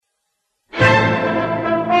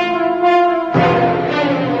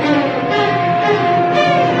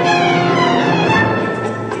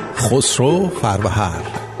خسرو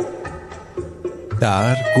فرشگرد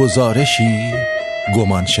در گزارشی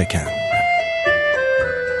گمان شکن.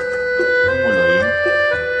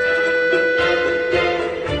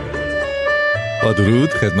 با درود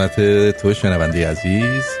خدمت تو شنونده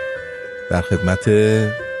عزیز، در خدمت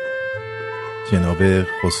جناب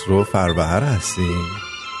خسرو فرشگرد هستیم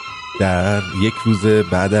در یک روز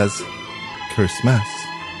بعد از کریسمس.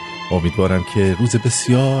 امیدوارم که روز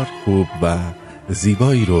بسیار خوب و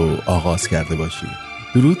زیبایی رو آغاز کرده باشید.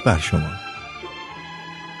 درود بر شما.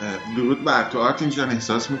 درود بر تو آرتین جان.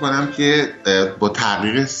 احساس میکنم که با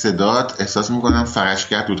تغییر صدات احساس میکنم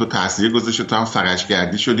فرشگرد رو تو تاثیر گذاشته، تو هم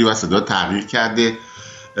فرشگردی شدی و صدا تغییر کرده.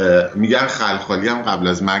 میگن خلخالی هم قبل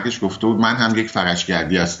از مرگش گفته بود من هم یک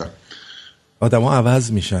فرشگردی هستم. آدم ها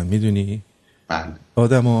عوض میشن، میدونی؟ بله.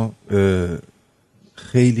 آدم ها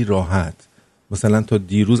خیلی راحت، مثلا تا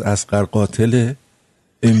دیروز اصغر قاتله،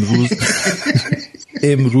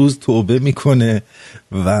 امروز توبه میکنه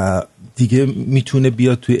و دیگه میتونه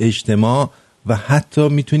بیاد توی اجتماع و حتی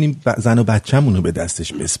میتونیم زن و بچه‌مون رو به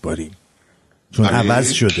دستش بسپاریم چون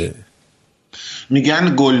عوض شده.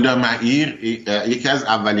 میگن گلدا مائیر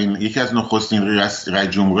یکی از نخستین رئیس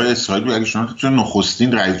جمهور اسرائیل بود. اگه شما چون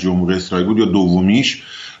نخستین رئیس جمهور اسرائیل بود یا دومیش،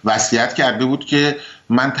 وصیت کرده بود که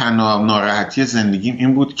من تنها ناراحتی زندگیم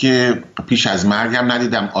این بود که پیش از مرگم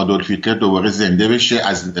ندیدم آدولف هیتلر دوباره زنده بشه،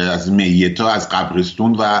 از میتا از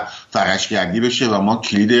قبرستون و فرشگردی بشه و ما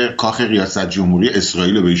کلید کاخ ریاست جمهوری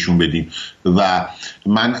اسرائیل رو بهشون بدیم. و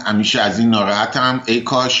من همیشه از این ناراحتم، ای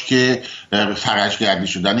کاش که فرشگردی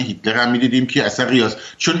شدن هیتلر هم میدیدیم که اصلا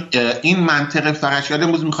چون این منطقه فرشگرد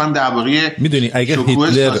امروز میخوایم درباره میدونی اگه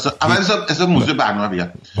هیتلر اول موضوع برنامه بگم.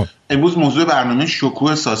 امروز موضوع برنامه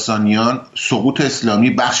شکوه ساسانیان، سقوط اسلامی،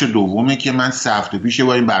 بخش دومه که من 3 هفته پیش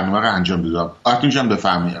با این برنامه رو انجام دادم. آرتین جان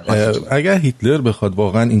بفرمایید. اگر هیتلر بخواد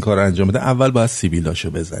واقعا این کار انجام بده، اول باید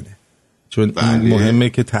سیبیلاشو بزنه، چون این مهمه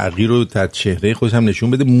که تغییر رو در چهره خودش هم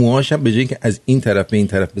نشون بده. موهاش هم به جای اینکه از این طرف به این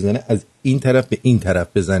طرف بزنه، از این طرف به این طرف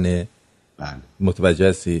بزنه. بله. متوجه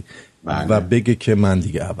هستی؟ بله. و بگه که من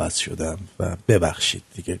دیگه عوض شدم و ببخشید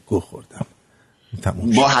دیگه گو خوردم.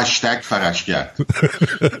 با هشتگ فرشگرد.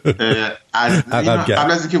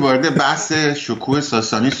 قبل از اینکه وارد بحث شکوه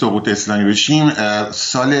ساسانی سقوط اسلامی بشیم،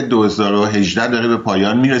 سال 2018 داره به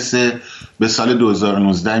پایان میرسه، به سال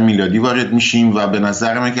 2019 میلادی وارد میشیم و به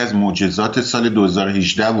نظر من که از معجزات سال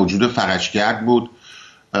 2018 وجود فرشگرد بود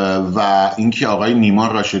و اینکه آقای نیما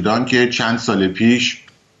راشدان که چند سال پیش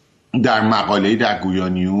در مقاله‌ای در گویا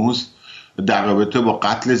نیوز در رابطه با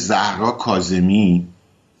قتل زهرا کاظمی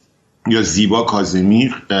یا زیبا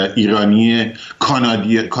کاظمی، ایرانی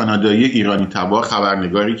کانادایی ایرانی تبار،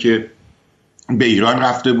 خبرنگاری که به ایران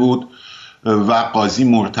رفته بود، و قاضی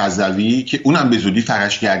مرتضوی که اونم به زودی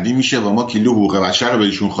فرشگردی میشه و ما کلی حقوق بشر رو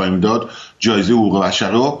بهشون خواهیم داد، جایزه حقوق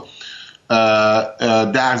بشر رو،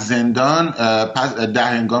 در زندان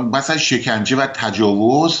در هنگام مثلا شکنجه و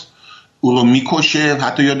تجاوز او رو میکشه.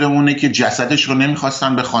 حتی یادمونه که جسدش رو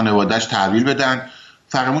نمیخواستن به خانوادهش تحویل بدن.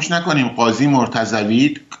 فراموش نکنیم قاضی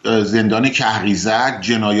مرتضوی، زندان کهریزک،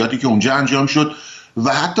 جنایاتی که اونجا انجام شد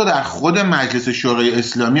و حتی در خود مجلس شورای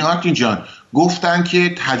اسلامی آرتین جان گفتن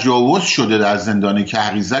که تجاوز شده در زندان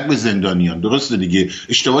کهریزک به زندانیان. درسته دیگه،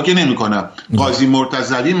 اشتباه که نمی کنم. قاضی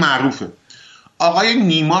مرتضوی معروفه. آقای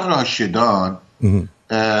نیما راشدان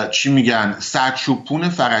چی میگن، سرچوبون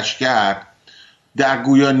فرشگرد، در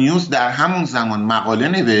گویا نیوز در همون زمان مقاله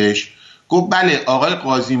نوشت، گفت بله آقای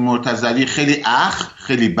قاضی مرتضوی خیلی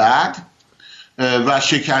خیلی بد و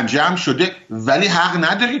شکنجه هم شده، ولی حق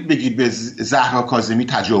ندارید بگید به زهرا کاظمی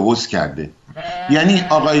تجاوز کرده. یعنی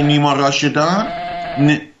آقای نیما راشدان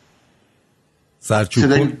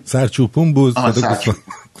سرچوپون بود.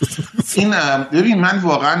 این ببین، من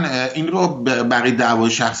واقعا این رو برای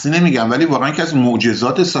دعوای شخصی نمیگم، ولی واقعا که از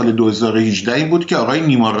معجزات سال 2018 این بود که آقای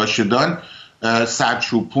نیما راشدان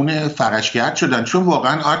سرچوپون فرشگرد شدن. چون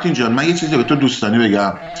واقعا آرتین جان من یه چیزی به تو دوستانه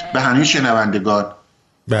بگم، به همین شنوندگان.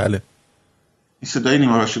 بله. این صدای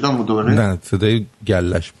نیما راشدان بود دوباره؟ نه، صدای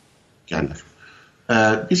گلش. یه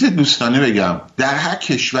چیز دوستانه بگم، در هر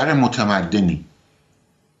کشور متمدنی،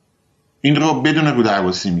 این رو بدون رو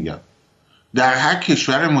درواسی میگم، در هر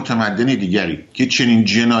کشور متمدنی دیگری که چنین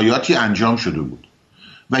جنایاتی انجام شده بود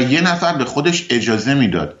و یه نفر به خودش اجازه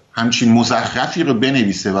میداد همچین مزخرفی رو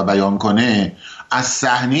بنویسه و بیان کنه، از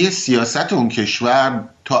صحنه سیاست اون کشور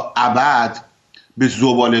تا ابد به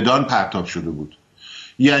زباله‌دان پرتاب شده بود.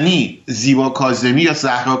 یعنی زیبا کاظمی یا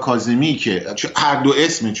زهرا کاظمی که هر دو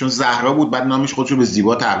اسمه، چون زهرا بود بعد نامش خودشو به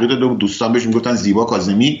زیبا تغییر داده بود، دوستان بهش میگفتن زیبا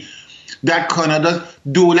کاظمی. در کانادا،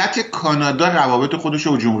 دولت کانادا روابط خودش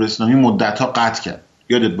رو با جمهوری اسلامی مدت‌ها قطع کرد.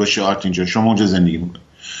 یادت باشه آرتین جان، شما اونجا زندگی می‌کنید.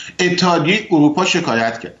 اتحادیه اروپا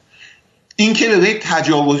شکایت کرد. این که به وی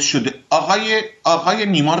تجاوز شده. آقای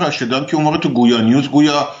نیما راشدان که اون موقع تو گویا نیوز،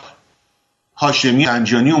 گویا هاشمی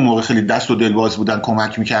انجانی اون موقع خیلی دست و دلباز بودن،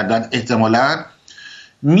 کمک میکردن احتمالاً،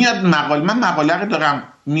 میاد من مقاله رو دارم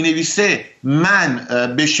مینویسه من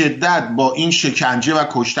به شدت با این شکنجه و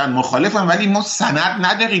کشتن مخالفم، ولی ما سند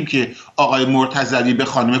نداریم که آقای مرتضوی به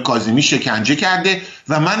خانم کاظمی شکنجه کرده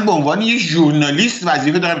و من به عنوان یک ژورنالیست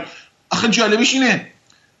وظیفه دارم. آخه جالبش اینه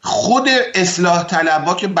خود اصلاح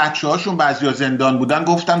طلبها که بچه‌هاشون بعضیا زندان بودن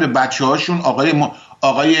گفتن به بچه‌هاشون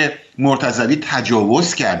آقای مرتضوی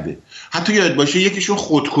تجاوز کرده. حتی یاد باشه یکیشون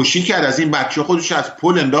خودکشی کرد، از این بچه خودش از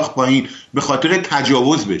پل انداخت پایین به خاطر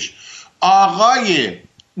تجاوز بهش. آقای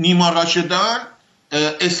نیما راشدان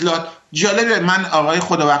اصلاح جالبه، من آقای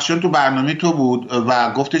خدابخشان تو برنامه تو بود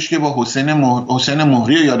و گفتش که با حسین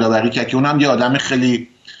مهری یادآوری کرد که اونم یه آدم خیلی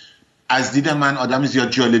از دید من آدم زیاد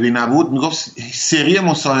جالبی نبود. میگفت سری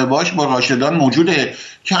مصاحبهاش با راشدان موجوده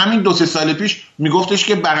که همین 2-3 سال پیش میگفتش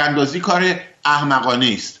که براندازی کار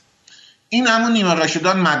احمقانه است. این همون نیما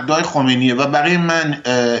راشدان مداح خمینیه و برای من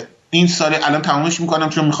این سال الان تمامش میکنم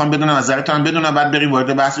چون میخوام بدونم نظرتون، بدونم بعد بریم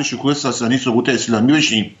وارد بحث شکوه ساسانی سقوط اسلامی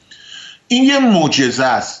بشیم. این یه معجزه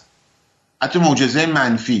است، حتی معجزه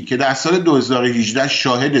منفی، که در سال 2018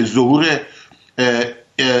 شاهد ظهور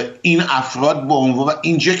این افراد با عنوان و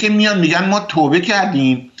اینجا که میان میگن ما توبه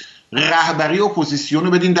کردیم، رهبری اپوزیسیون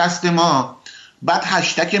رو بدین دست ما، بعد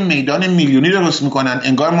هشتگ میدان میلیونی درست میکنن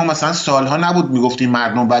انگار ما مثلا سالها نبود میگفتیم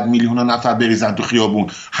مردم بعد میلیون نفر بریزن تو خیابون،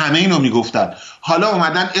 همه اینو میگفتن، حالا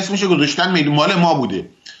اومدن اسمشو گذاشتن میدون مال ما بوده.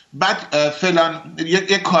 بعد فلان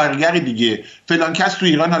یک کارگر دیگه فلان کس تو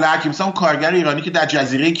ایران، حالا هر کی مثلا اون کارگر ایرانی که در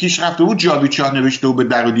جزیره کیش رفته بود جاوید شاه نوشته و به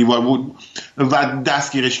در و دیوار بود و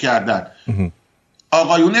دستگیرش کردن.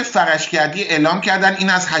 آقایون فرشگردی اعلام کردن این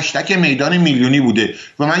از هشتگ میدان میلیونی بوده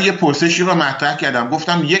و من یه پرسشی رو مطرح کردم،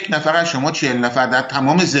 گفتم یک نفر از شما 40 نفر در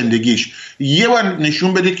تمام زندگیش یه بار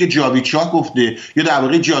نشون بدید که جاوید شاه گفته یا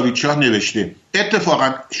درباره جاوید شاه نوشته.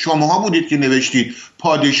 اتفاقا شماها بودید که نوشتید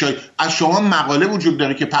پادشاه، از شما مقاله وجود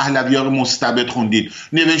داره که پهلوی‌ها رو مستبد خوندید،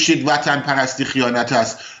 نوشتید وطن پرستی خیانت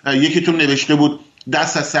است، یکیتون نوشته بود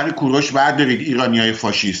دست از سر کوروش بردارید ایرانیای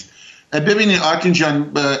فاشیست. ببینید آرتین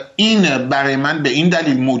جان، این برای من به این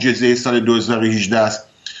دلیل معجزه سال 2018 است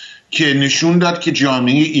که نشون داد که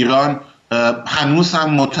جامعه ایران هنوز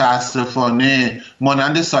هم متاسفانه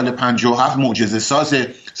مانند سال 57 معجزه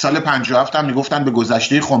سازه. سال 57 هم میگفتن به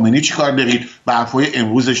گذشته خمینی چی کار دارید، به حرفای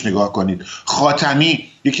امروزش نگاه کنید. خاتمی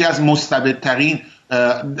یکی از مستبدترین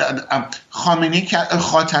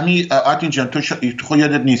خاتمی آرتین جان تو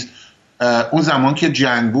یادت نیست اون زمان که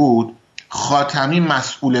جنگ بود خاتمی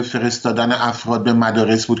مسئول فرستادن افراد به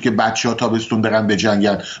مدارس بود که بچه‌ها تابستون برن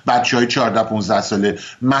بجنگن، بچه‌های 14-15 ساله،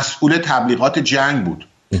 مسئول تبلیغات جنگ بود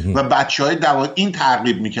و بچه‌های این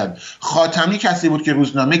ترغیب میکرد. خاتمی کسی بود که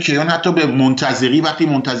روزنامه کیان حتی به منتظری، وقتی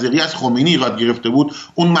منتظری از خمینی ایراد گرفته بود،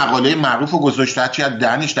 اون مقاله معروف رو گذاشته، هرچی از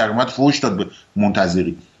دهنش در اومد فوش داد به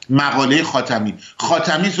منتظری. مقاله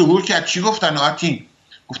خاتمی ظهور کرد، چی گفتن آرتین؟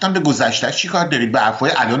 گفتم به گذشته چی کار دارید، به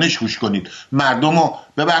حرفای الانش گوش کنید. مردم رو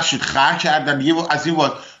ببخشید خر کردن یه از این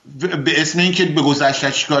به اسم این که به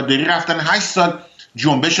گذشته چی کار داری رفتن 8 سال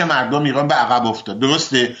جنبش مردم ایران به عقب افتاد.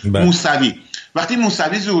 درسته؟ موسوی وقتی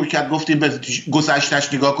موسوی ظهور کرد گفتیم به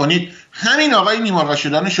گذشتهش نگاه کنید، همین آقای نیما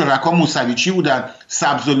راشدان شرکا موسوی چی بودن؟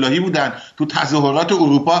 سبزاللهی بودن. تو تظاهرات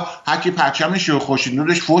اروپا هر کی پرچمش رو خورشید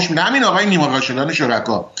نورش فوش میده، همین آقای نیما راشدان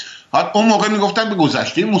شرکا. حالا اون موقع میگفتن به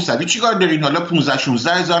گذشته موسوی چیکار دارین، حالا 15-16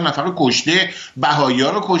 هزار نفر رو کشته، بهائی‌ها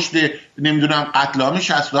رو کشته، نمیدونم قتل عام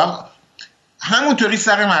 67 همونطوری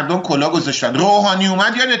سر مردم کلا گذاشتن. روحانی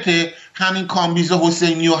اومد یادته، همین کامبیز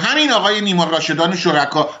حسینی و همین آقای نیما راشدان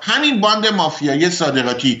شرکا، همین باند مافیایی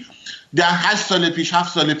صادراتی در 8 سال پیش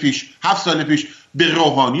 7 سال پیش به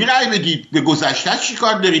روحانی رأی بدید، به گذشته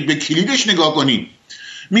چیکار دارید، به کلیدش نگاه کنید.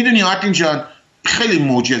 میدونی آرتین جان خیلی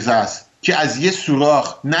معجزه است که از یه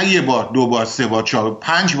سوراخ نه یه بار، 2 بار، 3 بار، 4 بار،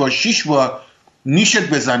 5 بار، 6 بار نیشت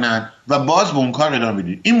بزنن و باز به اون کار ادامه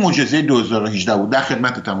بدید. این معجزه 2018 بود. در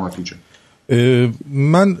خدمت آرتین جان.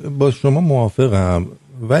 من با شما موافقم،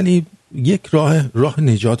 ولی یک راه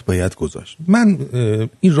نجات باید گذاشت. من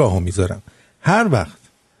این راهو میذارم. هر وقت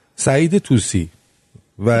سعید طوسی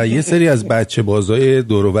و یه سری از بچه بازای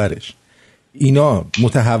دور و برش اینا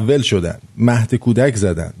متحول شدن، مهد کودک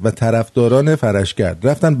زدن و طرفداران فرشگرد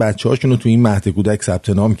رفتن بچه‌هاشون رو تو این مهد کودک ثبت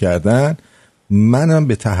نام کردن، منم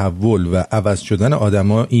به تحول و عوض شدن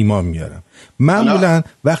آدما ایمان میارم. معمولا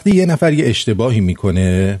وقتی یه نفر یه اشتباهی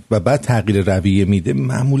میکنه و بعد تغییر رویه میده،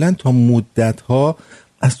 معمولا تا مدت‌ها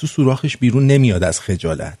از تو سوراخش بیرون نمیاد از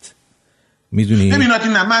خجالت. میدونی؟ ببیناتی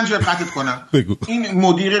نه من جا قطعت کنم. بگو. این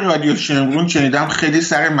مدیر رادیو شمرون شنیدم خیلی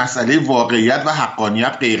سر مسئله واقعیت و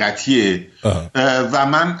حقانیت غیرتیه و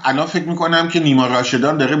من الان فکر میکنم که نیما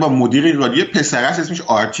راشدان داره با مدیر رادیو پسرش اسمش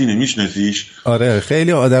آرتینه، میشناسیش؟ آره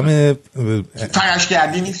خیلی آدم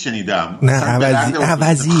فرشگردی نیست شنیدم. نه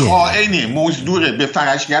عوضیه. خائنه، مزدوره. به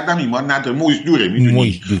فرشگردم ایمان نداره، مزدوره.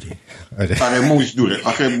 میدونی؟ آره مزدوره.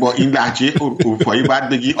 آخه با این لهجه اروپایی باید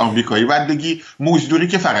بگی، آمریکایی باید بگی مزدوری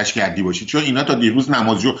که فرشگردی باشی، چون اینا تا دیروز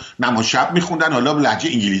نماز شب میخوندن، حالا به لهجه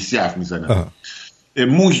انگلیسی حرف میزنن.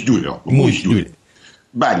 مزدوره.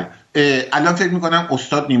 بله. الان فکر میکنم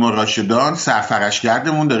استاد نیما راشدان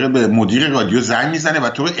سرفرشگردمون داره به مدیر رادیو زنگ میزنه و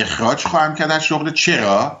تو رو اخراج خواهم کرد از شغل.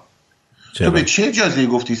 چرا؟ تو به چه اجازه‌ای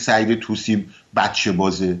گفتی سعید طوسی بچه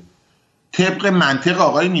بازه؟ طبق منطق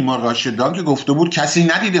آقای نیما راشدان که گفته بود کسی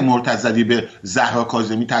ندیده مرتضوی به زهرا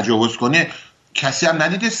کاظمی تجاوز کنه، کسی هم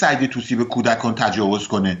ندیده سعید طوسی به کودکان تجاوز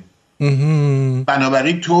کنه.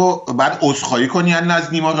 بنابراین تو بعد عذرخواهی کنی از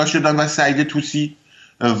نیما راشدان و سعید طوسی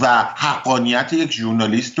و حقانیت یک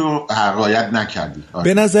ژورنالیست رو رعایت نکردی.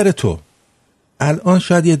 به نظر تو الان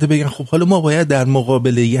شاید یه عده بگن خب حالا ما باید در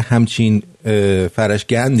مقابله یه همچین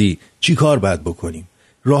فرشگندی چی کار باید بکنیم؟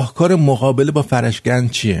 راهکار مقابله با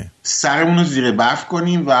فرشگند چیه؟ سرمون رو زیر برف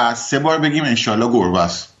کنیم و 3 بار بگیم انشالله گربه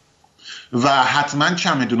است و حتما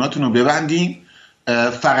چمدوناتون رو ببندیم.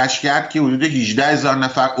 فرشگرد که حدود 18,000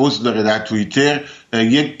 نفر عضو داره در توییتر،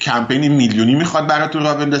 یک کمپین میلیونی میخواد براتون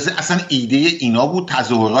راه بندازه. اصلا ایده اینا بود،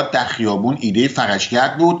 تظاهرات در خیابون ایده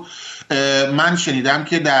فرشگرد بود. من شنیدم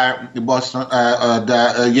که در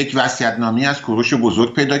یک وصیت‌نامه از کوروش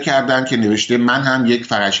بزرگ پیدا کردن که نوشته من هم یک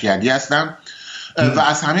فرشگردی هستم. و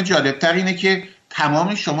از همه جالبتر اینه که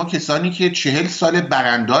تمام شما کسانی که 40 سال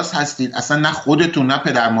برانداز هستید، اصلا نه خودتون نه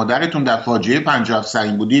پدر مادرتون در فاجعه 57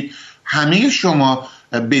 سنگ بودید، همه شما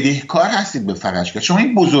بدهکار هستید به فرشگرد. شما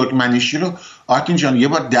این بزرگمنشی رو آرتین جان یه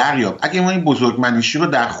بار دریاب. اگه ما این بزرگمنشی رو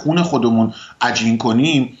در خون خودمون عجین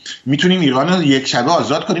کنیم میتونیم ایران رو یک شبه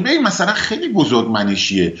آزاد کنیم. ببین مثلا خیلی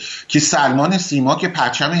بزرگمنشیه که سلمان سیما که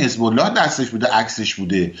پرچم حزب الله دستش بوده، عکسش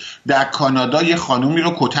بوده، در کانادا یه خانومی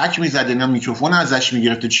رو کتک میزده، نه میکروفون ازش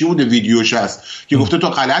میگرفته، چی بوده ویدیوش هست که گفته تو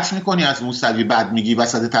غلط میکنی از موسوی بد میگی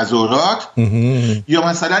وسط تظاهرات. یا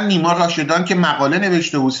مثلا نیما راشدان که مقاله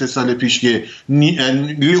نوشته بود 3 سال پیش که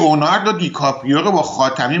لیوناردو دیکاپریو رو با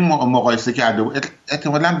خاتمی مقایسه کرده بود.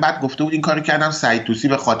 احتمالاً بعد گفته بود این کارو کردم سعید طوسی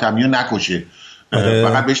به خاتمی رو نکشه،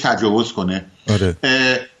 فقط بهش تجاوز کنه.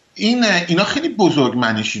 اینا خیلی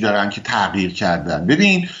بزرگمنشی دارن که تغییر کردن.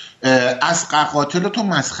 ببین از قاتل رو تو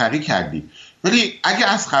مسخره کردی، ولی اگه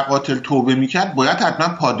از قاتل توبه میکرد باید حتما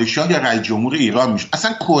پادشاه یا رئیس جمهور ایران میشه.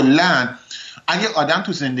 اصلا کلاً اگه آدم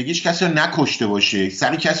تو زندگیش کسی رو نکشته باشه،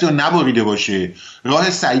 سری کسی رو نبریده باشه، راه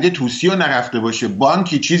سعید طوسی رو نرفته باشه،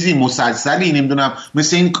 بانکی چیزی مسلسلی نمیدونم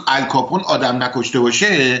مثل این الکاپون آدم نکشته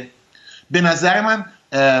باشه، به نظر من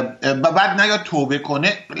بعد نیا توبه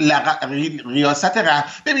کنه ریاست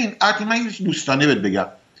ببین آرتی من یه دوستانه بهت بگم،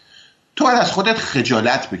 تو باید از خودت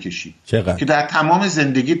خجالت بکشی که در تمام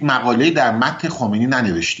زندگیت مقاله در متن خمینی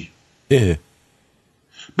ننوشتی.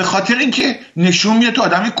 به خاطر اینکه نشون میده تو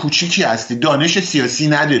آدم کوچیکی هستی، دانش سیاسی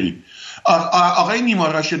نداری. آقای نیما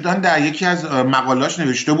راشدان در یکی از مقالاش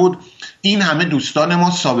نوشته بود این همه دوستان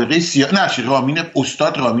ما سابقه سیاسی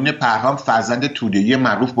استاد رامین پرهام فرزند توده‌ای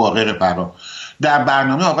معروف باقر پرهام در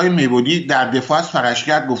برنامه آقای میبودی در دفاع از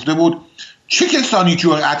فرشگرد گفته بود چه کسانی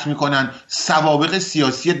جرأت میکنن سوابق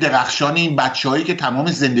سیاسی درخشان این بچه‌هایی که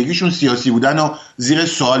تمام زندگیشون سیاسی بودن و زیر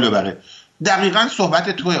سوال ببره. دقیقاً صحبت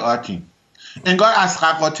توی آرتین. انگار از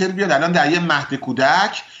قاتل بیاد الان در یه مهد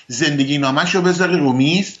کودک زندگی نامش رو بذاره رو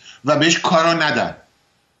میز و بهش کارا ندن،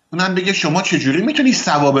 اونم بگه شما چجوری میتونی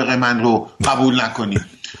سوابق من رو قبول نکنی؟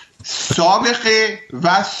 سابقه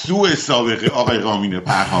و سوء سابقه آقای رامین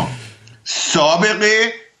پرهام،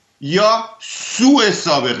 سابقه یا سوء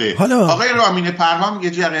سابقه. آقای رامین پرهام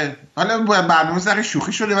یه جره حالا برنامه سر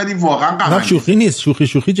شوخی شده ولی واقعا قهرمان شوخی نیست،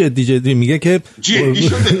 شوخی جدی میگه که جدی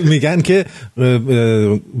شده. میگن که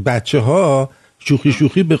بچه‌ها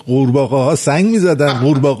شوخی به قورباغه ها سنگ میزدن،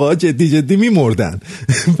 قورباغه ها جدی میمردن.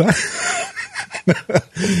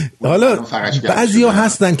 حالا بعضیا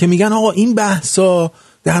هستن که میگن آقا این بحثا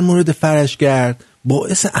در مورد فرشگرد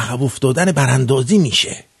باعث عقب افتادن براندازی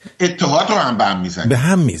میشه، اتحاد رو هم به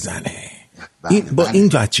هم میزنه. با این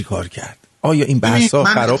جا چی کار کرد؟ آیا این بحثا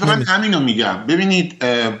خراب نمیشه؟ من همینو میگم. ببینید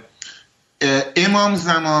امام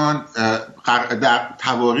زمان در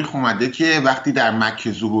تواریخ اومده که وقتی در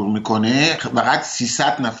مکه ظهور میکنه فقط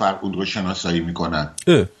 300 نفر اون رو شناسایی میکنن.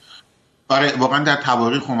 آره واقعا در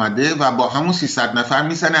تواریخ اومده و با همون 300 نفر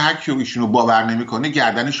میزنه، هر کی ایشونو باور نمیکنه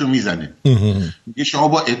گردنشو میزنه. میگه شما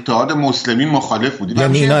با اتحاد مسلمین مخالف بودید.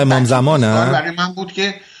 یعنی اینا امام زمانه. برای من بود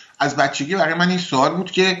که از بچگی برای من این سوال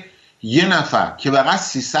بود که یه نفر که فقط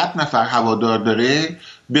 300 نفر هوادار داره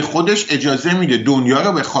به خودش اجازه میده دنیا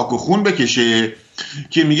رو به خاک و خون بکشه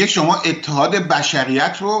که میگه شما اتحاد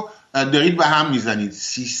بشریت رو دارید به هم میزنید.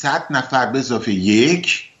 300 نفر به اضافه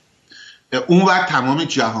یک، اون وقت تمام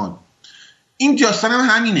جهان. این داستان هم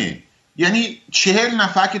همینه، یعنی 40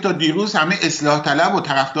 نفر که تا دیروز همه اصلاح طلب و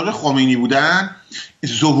طرفدار خمینی بودن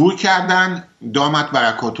ظهور کردن دامت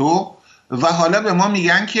برکاتو و حالا به ما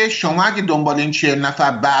میگن که شما اگه دنبال این 40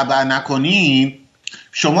 نفر بعبع نکنین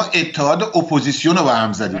شما اتحاد اپوزیسیون رو به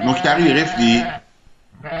هم زدید. نکته رو گرفتی؟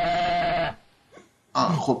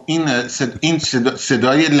 خب این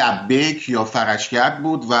صدای لبیک یا فرشگرد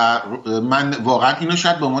بود و من واقعا اینو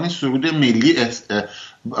شاید به عنوان سرود ملی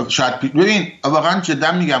شاید ببین واقعا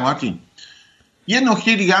جدا میگم آرتین. یه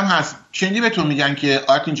نکته دیگه هم هست، چندی بهتون میگن که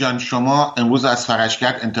آرتین جان شما امروز از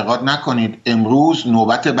فرشگرد انتقاد نکنید، امروز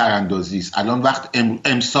نوبت براندازی است، الان وقت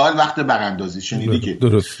امسال وقت براندازی. شنیدی که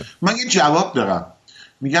درسته. من یه جواب دارم،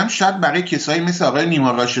 میگم شاید برای کسایی مثل آقای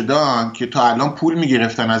نیما راشدان که تا الان پول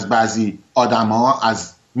میگرفتن از بعضی آدما،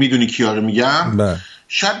 از میدونی کیا رو میگم،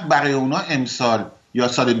 شاید برای اونا امسال یا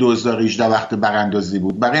سال 2018 وقت براندازی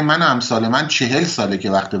بود. برای من امسال من 40 ساله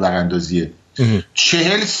که وقت براندازیه.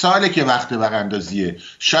 40 ساله که وقت براندازیه.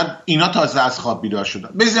 شاید اینا تازه از خواب بیدار شدن.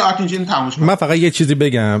 بذار آرتین تموم کنم. من فقط یه چیزی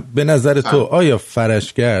بگم، به نظر تو آیا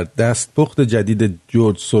فرشگرد دستپخت جدید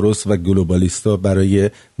جورج سوروس و گلوبالیستا برای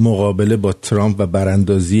مقابله با ترامپ و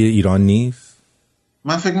براندازی ایران نیست؟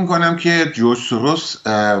 من فکر میکنم که جورج سوروس،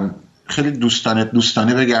 خیلی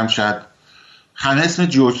دوستانه بگم، شاید همه اسم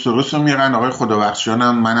جورج سوروس رو میارن، آقای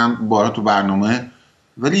خدابخشیانم منم بارا تو برنامه،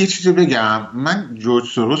 ولی یه چیزی بگم، من جورج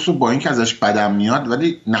سوروس رو با این که ازش بدم میاد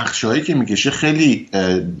ولی نقشه‌هایی که میکشه خیلی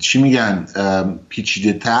چی میگن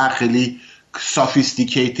پیچیده تر، خیلی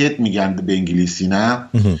سافیستیکیتد میگن به انگلیسی، نه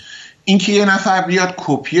این که یه نفر بیاد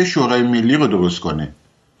کپی شورای ملی رو درست کنه،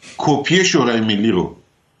 کپی شورای ملی رو،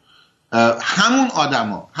 همون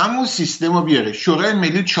آدما همون سیستم رو بیاره. شورای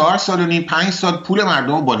ملی 4 سال و نیم 5 سال پول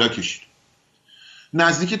مردم رو بالا کشید،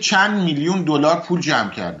 نزدیک چند میلیون دلار پول جمع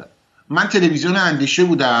کردن. من تلویزیون اندیشه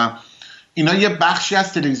بودم، اینا یه بخشی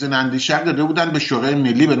از تلویزیون اندیشه داده بودن به شورای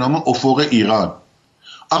ملی به نام افق ایران.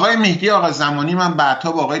 آقای مهدی آقا زمانی، من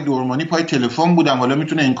بعدها با آقای دورمانی پای تلفن بودم، حالا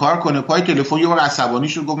میتونه انکار کنه، پای تلفن یه بار عصبانی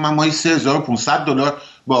شد گفت من ماهی 3500 دلار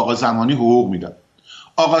با آقا زمانی حقوق میدم.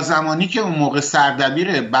 آقا زمانی که اون موقع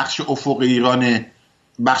سردبیر بخش افق ایران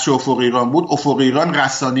بود، افق ایران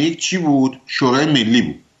رسانه‌ای چی بود؟ شورای ملی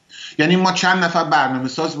بود. یعنی ما چند نفر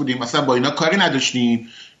برنامه‌ساز بودیم مثلا با اینا کاری نداشتیم،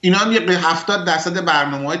 اینا هم یه 70%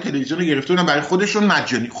 برنامه‌های تلویزیون رو گرفته بودن برای خودشون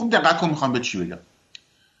مجانی. خوب دقت کن میخوام به چی بگم.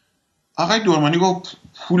 آقای دورمانی گفت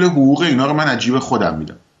پول حقوق اینا رو من از جیب خودم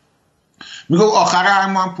میدم. میگه آخر هر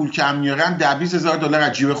ماه هم پول کم میارن 10,000 دلار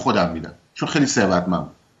از جیب خودم میدم چون خیلی ثروتمندم.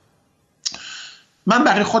 من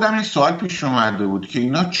برای خودم این سوال پیش اومده بود که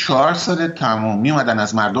اینا 4 سال تمام میومدن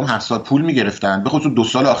از مردم هر سال پول میگرفتن، به خصوص 2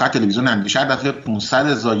 سال آخر تلویزیون اندیشه دفعه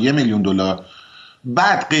 500,000 1 میلیون دلار،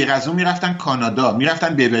 بعد غیر از اون میرفتن کانادا،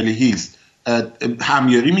 میرفتن بیورلی هیلز،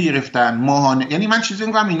 همیاری میگرفتن ماهانه. یعنی من چیزی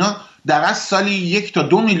میگم اینا در از سالی 1 تا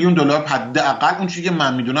 2 میلیون دلار حداقل اون چیزی که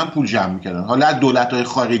من میدونم پول جمع میکردن. حالا از دولت‌های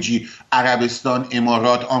خارجی، عربستان،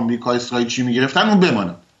 امارات، آمریکا، اسرائیل چی میگرفتن اون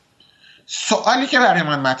بمونه. سوالی که برای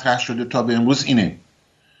من مطرح شده تا به امروز اینه،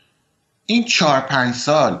 این 4-5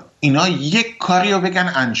 سال اینا یک کاری رو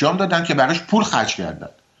بگن انجام دادن که براش پول خرج کردن.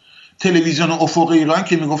 تلویزیون افق ایران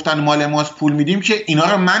که میگفتن مال ماست پول میدیم، که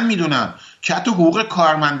اینا رو من میدونم که حتی حقوق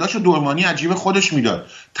کارمنداشو دورمانی عجیب خودش میداد،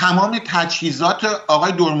 تمام تجهیزات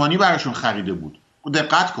آقای دورمانی براشون خریده بود،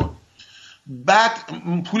 دقت کن. بعد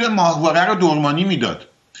پول ماهواره رو دورمانی میداد.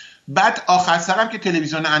 بعد آخر سرم که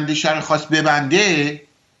تلویزیون اندیشه رو خواست ببنده،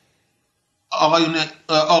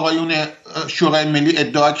 آقایون شورای ملی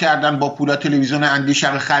ادعا کردن با پولا تلویزیون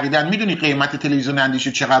اندیشه رو خریدن. میدونی قیمت تلویزیون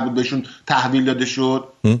اندیشه چقدر بود بهشون تحویل داده شد؟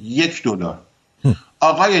 $1.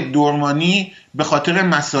 آقای دورمانی به خاطر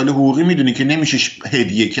مسائل حقوقی میدونی که نمیشه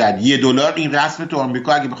هدیه کرد. $1 این رسم تو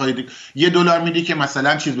آمریکا، اگه بخواید $1 میدی که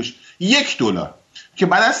مثلا چیز بشه. $1 که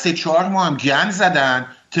بعد از 3-4 ماه هم گند زدن،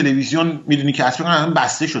 تلویزیون میدونی که اصلا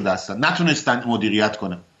بسته شده هستن، نتونستن مدیریت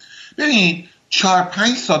کنن. ببین 4-5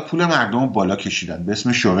 سال پول مردم بالا کشیدن به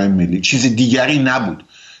اسم شورای ملی، چیز دیگری نبود.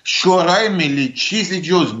 شورای ملی چیزی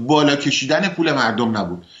جز بالا کشیدن پول مردم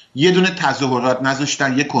نبود. یه دونه تظاهرات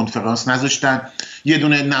نذاشتن، یه کنفرانس نذاشتن، یه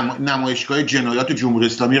دونه نمایشگاه جنایات جمهوری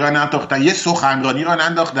اسلامی را ننداختن، یه سخنرانی را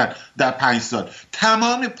ننداختن در 5 سال.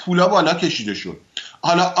 تمام پولا بالا کشیده شد.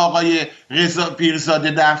 حالا آقای رضا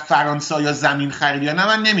پیرزاده در فرانسه یا زمین خرید یا نه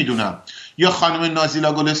من نمیدونم، یا خانم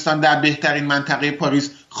نازیلا گلستان در بهترین منطقه پاریس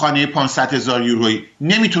خانه 500,000 یورویی،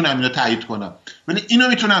 نمیتونم اینو تایید کنم، ولی اینو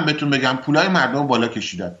میتونم بهتون بگم پولای مردم بالا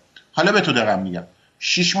کشیدن. حالا به تو دارم میگم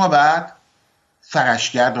 6 ماه بعد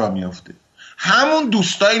فرشگرد را میافته، همون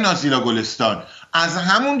دوستای نازیلا گلستان از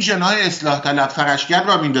همون جناح اصلاح طلب فرشگرد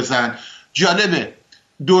را میندازن. جالبه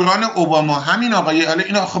دوران اوباما همین آقای، حالا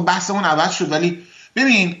اینا خب بحثمون عوض شد، ولی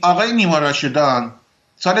ببین آقای نیما راشدان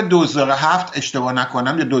سال 2007 اشتباه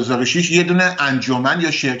نکنم یا 2006 یه دونه انجمن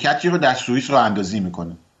یا شرکتی رو در سوئیس راه اندازی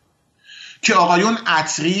میکنه که آقایون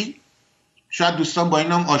عطری، شاید دوستان با این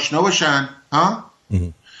نام آشنا باشن ها،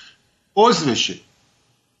 عضوشه.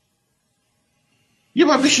 یه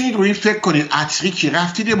بار بشینید روی فکر کنید عطری کی،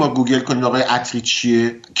 رفتید یه بار گوگل کنید آقای عطری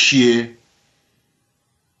کیه.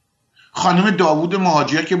 خانم داوود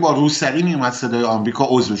مهاجر که با روسری میومد صدای آمریکا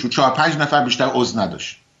عضو شد، 4-5 نفر بیشتر عضو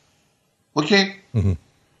نداشت. اوکی؟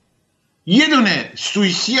 یه دونه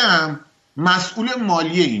سوئیسی هم مسئول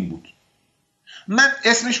مالی این بود، من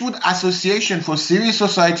اسمش بود Association for Civil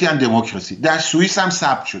Society and Democracy، در سوئیس هم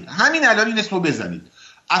ثبت شد. همین الان این اسمو بزنید،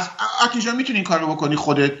 از آتیجا میتونی این کار رو بکنی،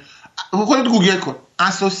 خودت گوگل کن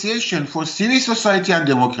Association for Civil Society and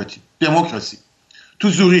Democracy تو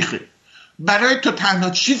زوریخه. برای تو تنها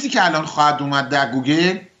چیزی که الان خواهد اومد در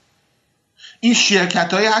گوگل این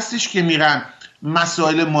شرکت هایی هستش که میرن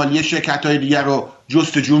مسائل مالی شرکت های دیگر رو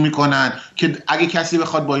جستجو میکنن که اگه کسی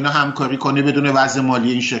بخواد با اینا همکاری کنه بدون وضع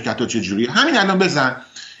مالی این شرکت ها چجوری. همین الان بزن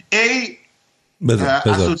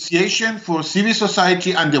Association for Civil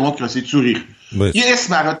Society and Democracy زوریخ، یه اسم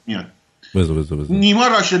برات میاد. نیما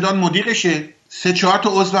راشدان مدیرشه، 3-4 تا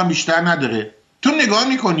عضو هم بیشتر نداره. تو نگاه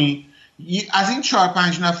میکنی از این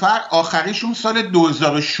 4-5 نفر آخریشون سال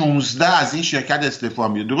 2016 از این شرکت استعفا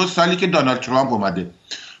میده، درست سالی که دونالد ترامپ اومده.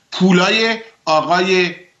 پولای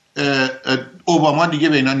آقای اوباما دیگه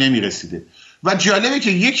به اینا نمیرسیده و جالبه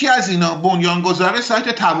که یکی از اینا بنیانگذار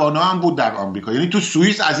سایت توانا هم بود در آمریکا، یعنی تو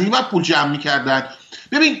سوئیس از این وقت پول جمع میکردن.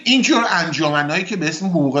 ببین اینجور انجمنایی که به اسم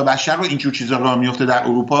حقوق بشر و اینجور چیزا راه میفته در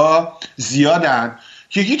اروپا زیادن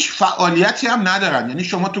که هیچ فعالیتی هم ندارن. یعنی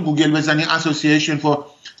شما تو گوگل بزنی Association for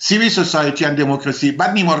Civil Society and Democracy بعد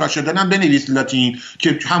نیما راشدان هم بنویس لاتین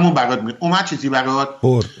که همون برات میاد. اومد چیزی برات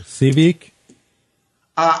Civic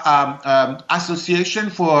Association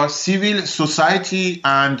for Civil Society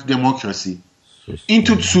and Democracy این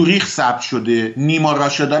تو زوریخ ثبت شده، نیما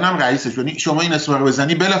راشدان هم رئیسش. یعنی شما این اسم رو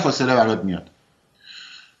بزنی بلافاصله برات میاد.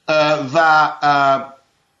 و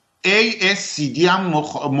ASCD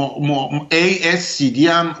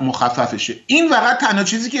هم مخففشه. این فقط تنها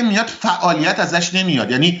چیزی که میاد فعالیت ازش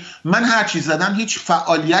نمیاد، یعنی من هر چیز زدم هیچ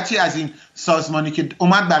فعالیتی از این سازمانی که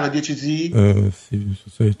اومد برات یه چیزی Civil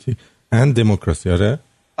Society and Democracy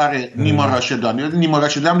آره نیما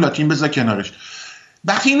راشدان لاتین بذار کنارش.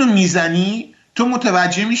 وقتی اینو میزنی تو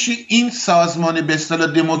متوجه میشی این سازمان به اصطلاح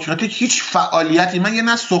دموکراتیک هیچ فعالیتی، من یه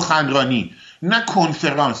نه سخنرانی نه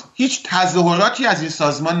کنفرانس هیچ تظاهراتی از این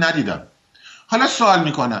سازمان ندیدم. حالا سوال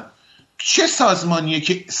میکنم چه سازمانیه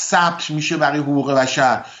که ثبت میشه برای حقوق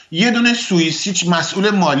بشر، یه دونه سوئیسی مسئول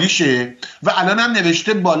مالیشه و الان هم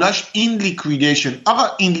نوشته بالاش این لیکویدیشن. آقا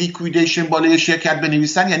این لیکویدیشن بالای شرکت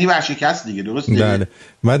بنویسن یعنی ورشکست دیگه، درسته؟ بله.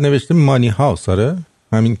 بعد نوشته مانی هاوس، آره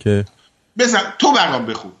همین که بزن تو برام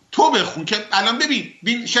بخون که الان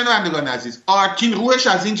ببین شنوندگان عزیز، آرتین روحش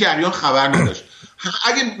از این جریان خبر نداشت.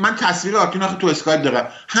 اگه من تصویر آرتین آخه تو اسکایپ دارم،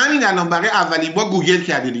 همین الان برای اولین بار گوگل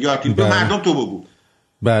کردی دیگه آرتین. به مردم تو بگو.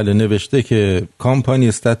 بله نوشته که کامپانی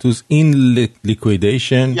استاتوس این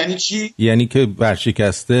لیکویدیشن یعنی چی؟ یعنی که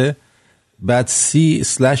ورشکسته. بعد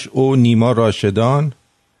C/O نیما راشدان،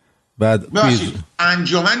 بعد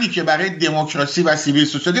انجمنی که برای دموکراسی و سیویل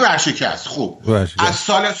سوسایتی ورشکست. خوب از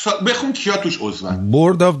سال بخون کیا توش عضوان.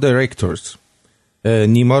 بورد آف دایرکتورز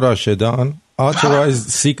نیما راشدان،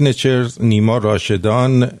 authorized signatures نیما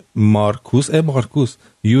راشدان، مارکوس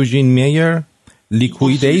یوژین میر،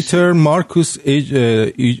 لیکویدیتور مارکوس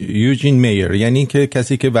یوژین میر، یعنی که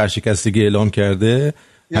کسی که ورشکستگی اعلام کرده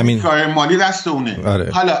همین کار مالی دست اونه.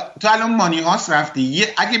 آره. حالا تو الان مانی هاست رفتی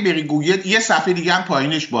اگه بری گوگل یه صفحه دیگه هم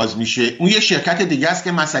پایینش باز میشه، اون یه شرکت دیگه است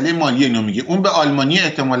که مسئله مالی اینو میگه، اون به آلمانی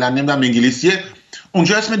احتمالاً نمیدونم انگلیسیه،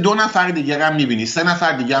 اونجا اسم 2 نفر دیگه هم میبینی، 3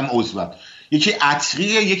 نفر دیگه هم عضو، یکی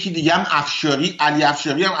عطریه یکی دیگه هم افشاری، علی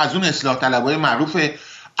افشاری هم از اون اصلاح طلبای معروفه،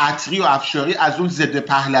 عطری و افشاری از اون ضد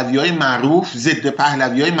پهلویای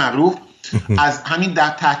معروف از همین در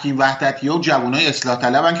تحکیم وحدتیه و جوانای اصلاح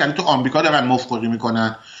طلبن که تو آمریکا دارن مفخوری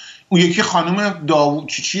میکنن. اون یکی خانم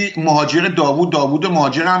داوود مهاجر داوود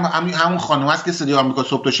مهاجر هم همون خانم است که صدای آمریکا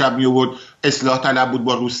صبح تا شب می آورد، اصلاح طلب بود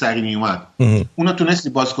با روسری می اومد. اونو تونستی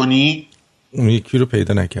باز کنی؟ اون یکی رو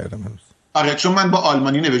پیدا نکردم هنوز. آره چون من با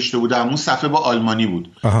آلمانی نوشته بودم، اون صفحه با آلمانی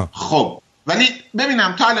بود. خب ولی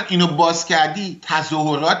ببینم تا الان اینو باز کردی،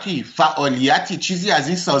 تظاهراتی، فعالیتی، چیزی از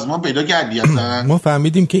این سازمان پیدا کردی اصلا؟ ما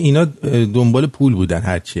فهمیدیم که اینا دنبال پول بودن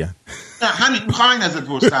هرچی هم. نه همین میخوام این ازت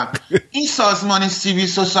پرسم. این سازمان سیویل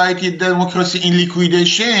سوسایتی دموکراسی این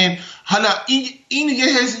لیکویدیشن، حالا این یه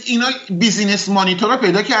اینا بیزینس مانیتور رو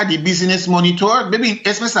پیدا کردی؟ بیزینس مانیتور، ببین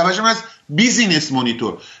اسم صفحه‌ش هم از بیزینس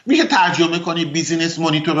مانیتور، میشه ترجمه کنی بیزینس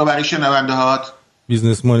مانیتور رو برای شنونده هات؟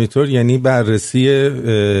 بیزینس مانیتور یعنی بررسی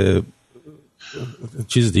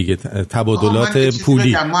چیز دیگه، تبادلات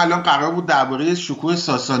پولی. ما الان قرار بود درباره شکوه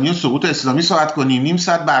ساسانی و سقوط اسلامی صحبت کنیم، نیم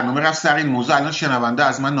ساعت برنامه رفت سر این موضوع. الان شنونده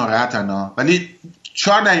از من ناراحتن ولی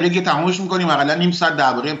 4 دقیقه که تمومش میکنیم اقلا نیم ساعت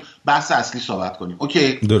درباره بحث اصلی صحبت کنیم.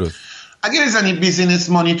 اوکی درست. اگه بزنی بیزینس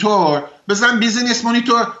مانیتور، بزن بیزینس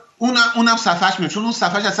مانیتور، اونم صفحش میاد، چون اون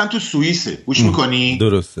صفحش اصلا تو سوئیسه. گوش میکنی؟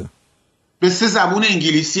 درسته. به 3 زبون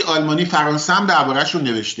انگلیسی، آلمانی، فرانسه هم درباره‌شون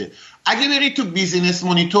نوشته. اگه برید تو بیزینس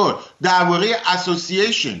مانیتور درباره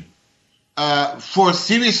اسوسییشن فور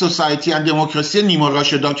سیویل سوسایتی اند دموکراسی نیما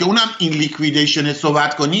راشدان که اونم این لیکویدیشن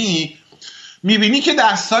صحبت کنی، میبینی که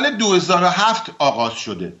در سال 2007 آغاز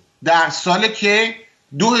شده. در سال که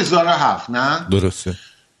 2007 نه؟ درسته.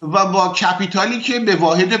 و با کپیتالی که به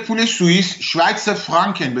واحد پول سوئیس، شوایتس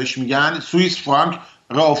فرانکن بهش میگن، سوئیس فرانک،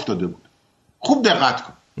 راه افتاده بود. خوب دقت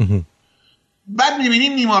کن. بعد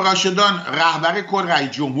میبینیم نیما راشدان رهبر کل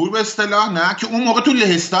رئیس جمهور به اصطلاح، نه، که اون موقع تو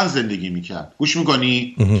لهستان زندگی میکرد. گوش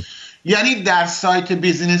میکنی؟ یعنی در سایت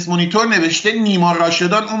بیزینس مانیتور نوشته نیما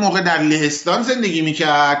راشدان اون موقع در لهستان زندگی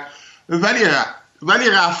میکرد ولی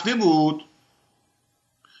رفته بود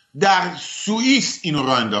در سوئیس اینو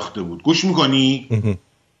راه انداخته بود. گوش میکنی؟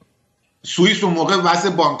 سوئیس اون موقع وضع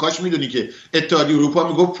بانکاش میدونی که اتحادیه اروپا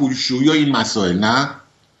میگفت پولشویی و این مسائل، نه؟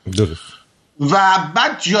 درست. و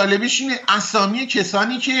بعد جالبش اینه اسامی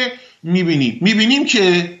کسانی که میبینیم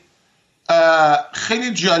که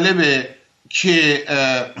خیلی جالبه که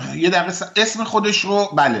یه دقیقه اسم خودش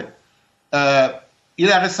رو یه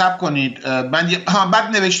دقیقه صبر کنید.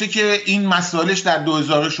 بعد نوشته که این مسائلش در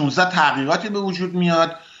 2016 تحقیقاتی به وجود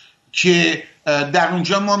میاد که در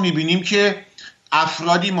اونجا ما میبینیم که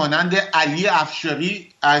افرادی مانند علی افشاری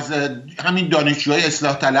از همین دانشجوهای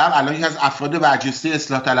اصلاح طلب، الان یکی از افراد برجسته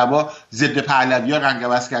اصلاح طلبها ضد پهلوی‌ها رنگ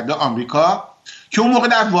عوض کرده آمریکا، که اون موقع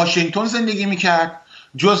در واشنگتن زندگی میکرد،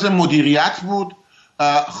 جزء مدیریت بود.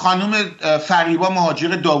 خانم فریبا مهاجر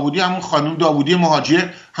داوودی، همون خانم داوودی مهاجر،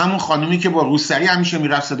 همون خانومی که با روسری همیشه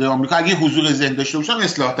میرفت صدای آمریکا، اگه حضور ذهن داشته باشن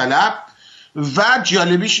اصلاح طلب. و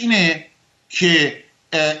جالبیش اینه که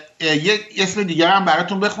یک اسم دیگر هم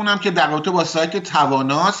براتون بخونم که در رابطه با سایت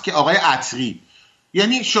تواناست، که آقای عطری.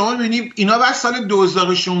 یعنی شما ببینید اینا بعد سال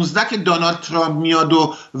 2016 که دونالد ترامپ میاد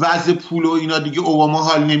و وضع پول و اینا دیگه اوباما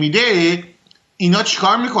حال نمیده، اینا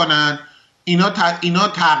چیکار میکنن؟ اینا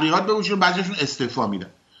تغییرات به وجود، بعضیشون استعفا میدن.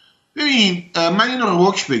 ببین من اینو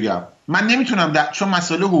رک بگم، من نمیتونم چون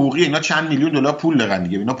مسئله حقوقی، اینا چند میلیون دلار پول دارن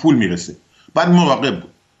دیگه، اینا پول میرسه، بعد مراقب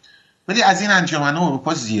بود. ولی از این انجمن‌ها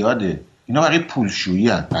اروپا زیاده، اینا برای پولشویی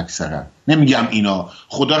هستن اکثرا. نمیگم اینا،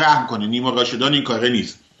 خدا رحم کنه، نیما راشدان این کاره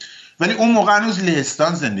نیست، ولی اون موقع هنوز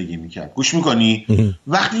لهستان زندگی میکرد. گوش میکنی؟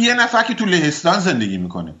 وقتی یه نفر که تو لهستان زندگی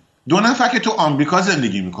میکنه، 2 نفر که تو آمریکا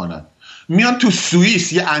زندگی میکنن، میان تو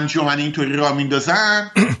سوئیس یه انجمن اینطوری راه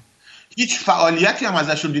میندازن، هیچ فعالیتی هم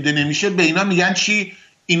ازشون دیده نمیشه، به اینا میگن چی؟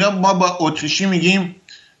 اینا ما با اتریشی میگیم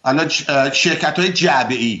حالا شرکت‌های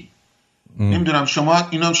جعبه‌ای. نمیدونم شما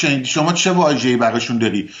اینو شنیدی، شما چه واژه‌ای براشون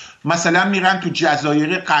داری؟ مثلا میرن تو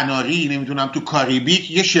جزایر قناری، نمیدونم تو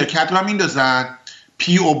کاریبیک یه شرکت را میندازن،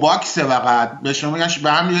 پی او باکس فقط به شما میگن،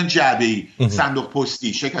 به هم میگن جعبه‌ای، صندوق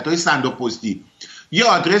پستی، شرکت‌های صندوق پستی. یه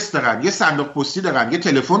آدرس دارن، یه صندوق پستی دارن، یه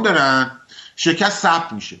تلفن دارن، شرکت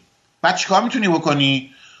ثبت میشه. بعد چیکار میتونی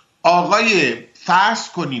بکنی؟ آقای فرض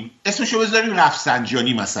کنیم اسمشو بذاریم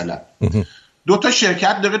رفسنجانی مثلا، 2 تا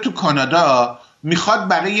شرکت داره تو کانادا، میخواد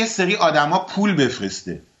برای یه سری آدما پول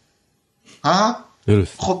بفرسته. ها؟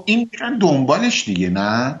 درست. خب این میرن دنبالش دیگه،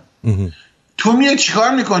 نه؟ تو میای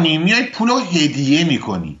چیکار میکنی؟ میای پولو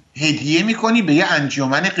هدیه میکنی به یه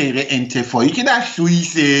انجمن غیر انتفاعی که در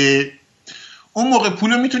سوئیسه. اون موقع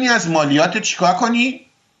پولو میتونی از مالیات چیکار کنی؟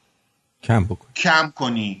 کم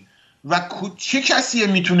کنی. و چه کسی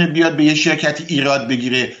میتونه بیاد به یه شرکتی ایراد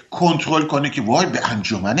بگیره، کنترل کنه که وای به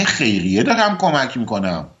انجمن خیریه دارم کمک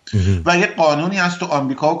میکنم؟ و یه قانونی هست تو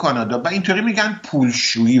آمریکا و کانادا و اینطوری میگن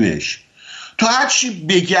پولشویی بهش. تو هر چی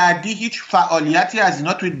بگردی هیچ فعالیتی از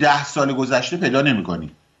اینا توی 10 سال گذشته پیدا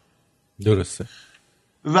نمیکنی. درسته.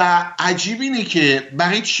 و عجیب اینه که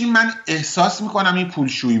برای چی من احساس میکنم این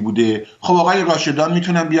پولشویی بوده. خب آقای راشدان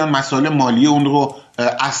میتونن بیان مسائل مالی اون رو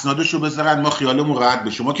اسنادشو بذارن ما خیالمون راحت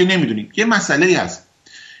بشه. ما که نمیدونیم. یه مسئله هست،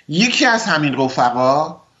 یکی از همین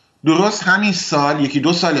رفقا درست همین سال، یکی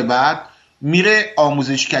دو سال بعد میره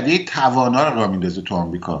آموزشکده توانا رو راه میندازه تو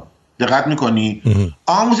آمریکا. دقت میکنی؟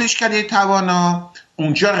 آموزشکده توانا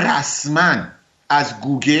اونجا رسما از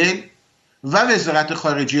گوگل و وزارت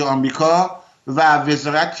خارجه آمریکا و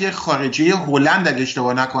وزارت خارجه هلند اگه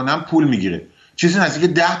اشتباه نکنم پول میگیره، چیزی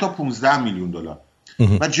نزدیک 10 تا 15 میلیون دلار.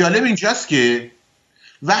 و جالب اینجاست که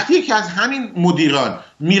وقتی یکی از همین مدیران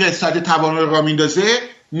میره سایت توانا رو راه میندازه،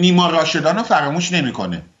 نیما راشدان رو فراموش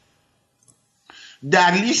نمیکنه.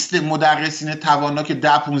 در لیست مدرسین توانا که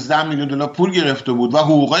 10-15 میلیون دلار پول گرفته بود و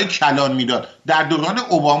حقوقای کلان میداد در دوران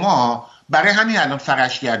اوباما، برای همین الان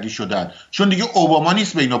فرشگردی شدن، چون دیگه اوباما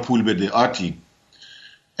نیست به اینا پول بده. آرتین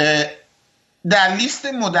در لیست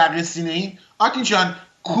مدرسین این، آرتین جان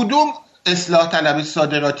کدوم اصلاح طلب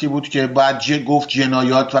صادراتی بود که باید گفت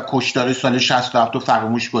جنایات و کشتار سال 67 رو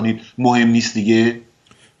فراموش کنید، مهم نیست دیگه؟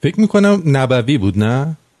 فکر میکنم نبوی بود.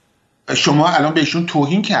 نه شما الان بهشون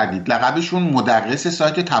توهین کردید. لقبشون مدرس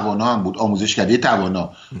سایت توانا هم بود، آموزشکده توانا.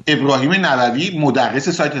 ابراهیم نووی مدرس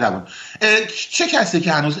سایت توانا. چه کسی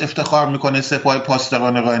که هنوز افتخار میکنه سپاه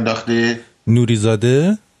پاسداران را انداخته؟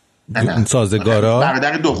 نوریزاده؟ سازگارا؟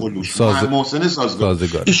 برادر دوقلوش محسن سازگار.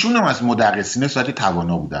 ایشون هم از مدرسین سایت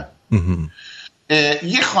توانا بودن.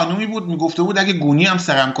 یه خانومی بود میگفته بود اگه گونی هم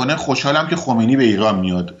سرم کنه خوشحالم که خمینی به ایران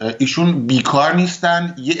میاد. ایشون بیکار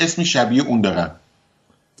نیستن، یه اسمی شبیه اون دارن.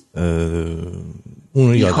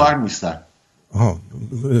 بیکار نیستن.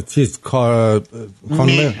 چیز کار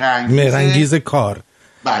مهرنگیز کار.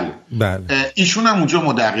 بله. ایشون هم اونجا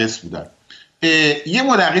مدرس بودن. یه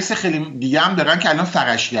مدرس خیلی دیگه هم دارن که الان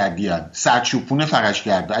فرشگردی هن. سرچوپون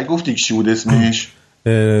فرشگرد. اگه گفتی چی بود اسمش؟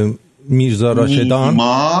 میرزا راشدان.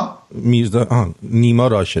 نیما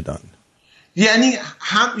راشدان. یعنی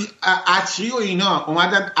هم عطری و اینا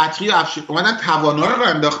اومدن، عطری و افشین اومدن توانا رو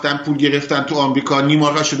انداختن، پول گرفتن تو آمریکا. نیما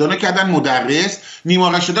راشدان رو کردن مدرس.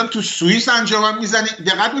 نیما راشدان تو سوئیس انجام میزنه.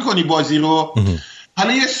 دقت میکنی بازی رو؟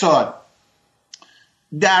 حالا یه سال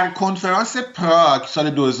در کنفرانس پراگ سال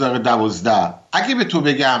 2012 اگه به تو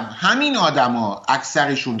بگم همین آدما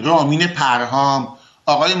اکثرشون رامین پرهام،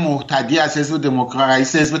 آقای مهتدی از حزب دموکرات،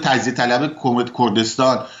 رئیس حزب تجزیه طلب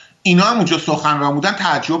کردستان، اینا هم اونجا سخنران بودن،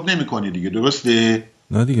 تعجب نمی‌کنی دیگه، درسته؟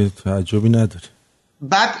 نه دیگه تعجبی نداره.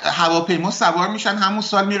 بعد هواپیما سوار میشن همون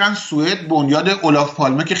سال میرن سوئد، بنیاد اولاف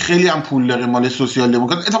پالمه که خیلی هم پول داره مال سوسیال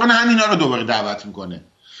دموکرات، اتفاقا همینا رو دوباره دعوت میکنه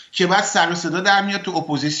که بعد سر و صدا در میاد تو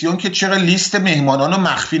اپوزیسیون که چرا لیست مهمانان رو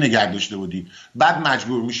مخفی نگه داشته بودی. بعد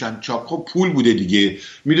مجبور میشن چاپ. خب پول بوده دیگه،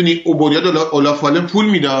 میدونی بنیاد اولاف پالمه پول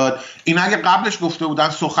میداد. اینا اگه قبلش گفته بودن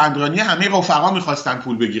سخنرانی همه رفقا میخواستن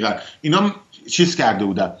پول بگیرن، اینا چیز کرده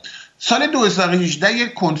بودن. سال 2018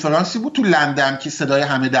 یک کنفرانسی بود تو لندن که صدای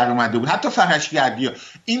همه در اومده بود، حتی فرشگردی ها.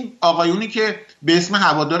 این آقایونی که به اسم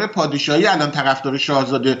هوادار پادشاهی الان طرفدار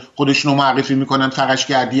شاهزاده خودشونو معرفی میکنن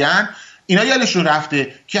فرشگردیان، اینا یادشون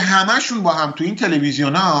رفته که همشون با هم تو این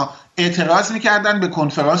تلویزیونا اعتراض میکردن به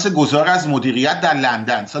کنفرانس گذار از مدیریت در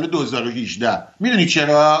لندن سال 2018. میدونی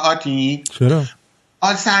چرا آتی؟ چرا؟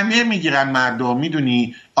 آلزایمر میگیرن مردم،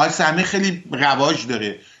 میدونی آلزایمر خیلی رواج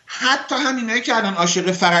داره. حتی همینایی که الان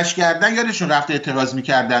عاشق فرشگردن یادشون رفته اعتراض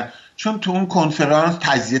میکردن، چون تو اون کنفرانس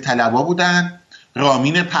تجزیه طلبا بودن،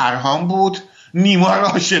 رامین پرهام بود، نیما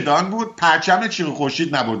راشدان بود، پرچم چیره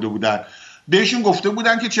خورشید نبرده بودن. بهشون گفته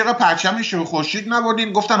بودن که چرا پرچم چیره خورشید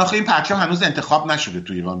نبردین؟ گفتن آخه این پرچم هنوز انتخاب نشده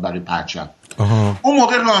تو ایران برای پرچم. اون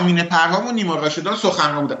موقع رامین پرهام و نیما راشدان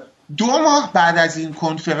سخنران بودن. 2 ماه بعد از این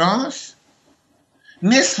کنفرانس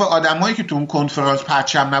نصف آدمایی که تو اون کنفرانس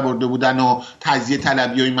پرچم نبرده بودن و تجزیه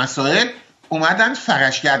طلبی و این مسائل اومدن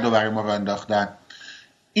فرشگرد رو برای ما راه انداختن.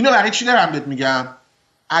 اینو برای چی دارم بهت میگم؟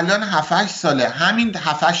 الان 7-8 ساله همین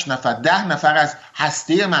 7-8 نفر 10 نفر از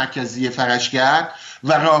هسته مرکزی فرشگرد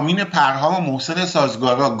و رامین پرهام و محسن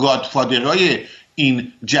سازگارا، گادفادرای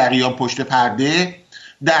این جریان پشت پرده،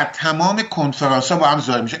 در تمام کنفرانس‌ها با هم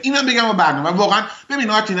ظاهر میشن. اینم بگم با برنامه واقعا ببین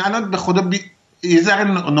آرتین، الان به خدا یه ذره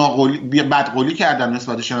بدقولی کردم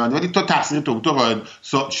نسبت شنونده، ولی تو تقصیر تو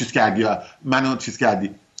چیز کردی، منو چیز کردی.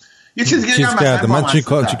 یه چیز دیگه کردم. من چی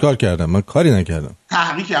کار کردم؟ من کاری نکردم.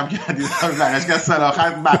 تحقیق هم کردی. براشکر سال آخر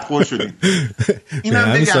بدخور شدی.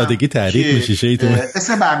 اینم همین سادگی تحریک میشه شیطون.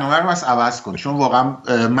 اسم برنامه رو بس عوض کن، چون واقعا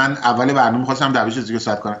من اول برنامه می‌خواستم در چیز دیگه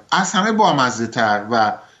صحبت کنم. از همه بامزه‌تر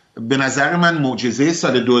و به نظر من معجزه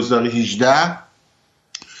سال 2018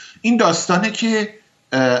 این داستانه که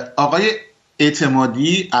آقای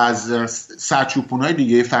اعتمادی از سرچوپونای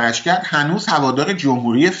دیگه فرشگرد هنوز هوادار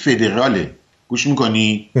جمهوری فدراله. گوش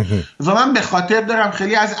میکنی؟ و من به خاطر دارم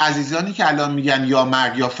خیلی از عزیزانی که الان میگن یا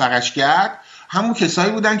مرگ یا فرشگرد، همون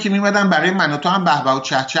کسایی بودن که میمدن برای من و تو هم به به و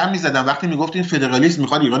چهچه میزدن وقتی میگفتین فدرالیسم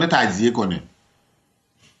میخواد ایران تجزیه کنه.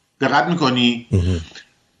 دقت میکنی؟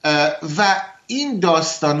 و این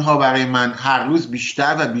داستان ها برای من هر روز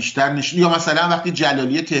بیشتر و بیشتر نشون. یا مثلا وقتی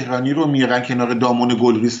جلالی تهرانی رو میارن کنار دامون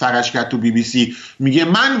گلریز فرشگرد تو BBC میگه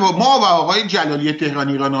ما و آقای جلالی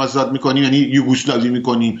تهرانی ایران آزاد میکنیم، یعنی یوگسلاوی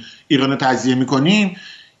میکنیم، ایران رو تجزیه میکنیم.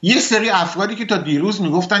 یه سری افرادی که تا دیروز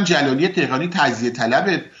میگفتن جلالی تهرانی تجزیه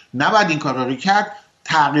طلبه، نباید این کارا رو کرد،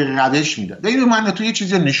 تغییر روش میدن. ببین من تو یه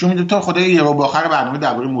چیزی نشون میده تا خدای یه رو آخر برنامه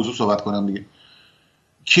درباره موضوع صحبت کنم دیگه،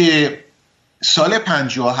 که سال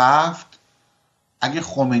 57 اگه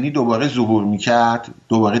خمینی دوباره ظهور میکرد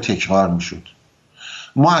دوباره تکرار میشد.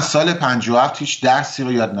 ما از سال 57 هیچ درسی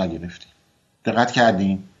رو یاد نگرفتیم. دقت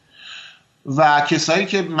کردین؟ و کسایی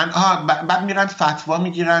که بعد میرن فتوا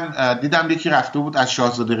میگیرن. دیدم یکی رفته بود از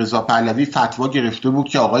شاهزاده رضا پهلوی فتوا گرفته بود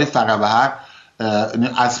که آقای فرشگرد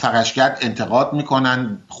از فرشگرد انتقاد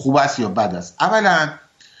میکنن، خوب است یا بد است. اولا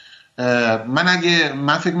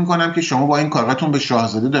من فکر میکنم که شما با این کاراتون به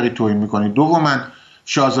شاهزاده دارید توهین میکنید. دوما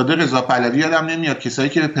شاهزاده رضا پهلوی یادم نمیاد کسایی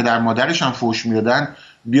که به پدر مادرش هم فحش میدادن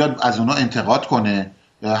بیاد از اونا انتقاد کنه.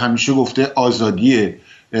 همیشه گفته آزادیه.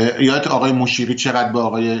 یادت آقای مشیری چقدر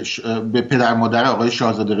به پدر مادر آقای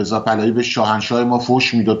شاهزاده رضا پهلوی به شاهنشاه ما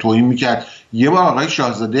فحش میداد، توهین میکرد. یه بار آقای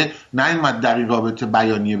شاهزاده نیومد در این رابطه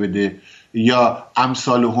بیانیه بده یا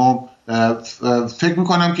امثال هم. فکر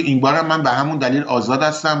میکنم که این بارم من به همون دلیل آزاد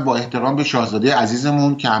هستم، با احترام به شاهزاده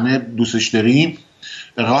عزیزمون که همه دوستش داریم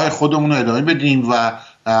راه خودمون رو ادامه بدیم. و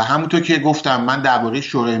همونطور که گفتم من درباره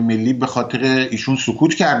شورای ملی به خاطر ایشون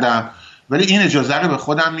سکوت کردم، ولی این اجازه رو به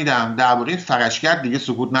خودم میدم درباره فرشگرد دیگه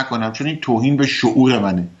سکوت نکنم، چون این توهین به شعور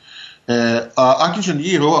منه. آرتین چون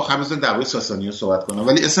دیگه رو آخر بزن درباره ساسانی‌ها صحبت کنم،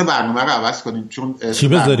 ولی اسم برنامه رو عوض کنیم. چون چی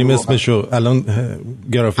بذاریم اسمشو؟ الان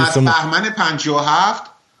گرافیستم از بهمن 57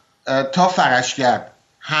 تا فرشگرد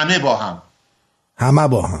همه با هم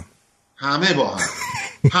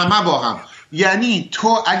یعنی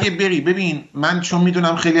تو اگه بری ببین، من چون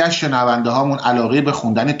میدونم خیلی از شنونده هامون علاقه به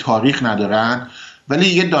خوندن تاریخ ندارن، ولی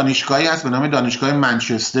یه دانشگاهی هست به نام دانشگاه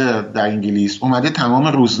منچستر در انگلیس اومده تمام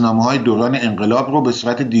روزنامه‌های دوران انقلاب رو به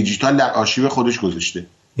صورت دیجیتال در آرشیو خودش گذاشته.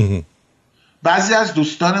 بعضی از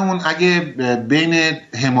دوستانمون اگه بین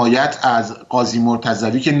حمایت از قاضی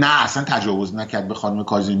مرتضوی که نه اصلا تجاوز نکرد به خانم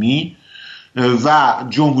کاظمی و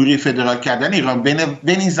جمهوری فدرال کردن ایران، بین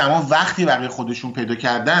این زمان وقتی برای خودشون پیدا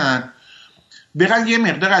کردن، برن یه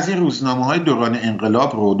مقدار از این روزنامه‌های دوران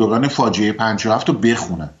انقلاب رو، دوران فاجعه 57 رو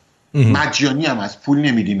بخونن. مجانی هم از پول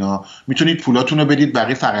نمیدین ها، میتونید پولاتون رو بدید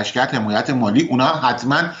برای فرشگرد حمایت مالی. اونا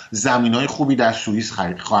حتما زمینای خوبی در سوئیس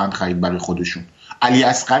خواهند خرید برای خودشون. علی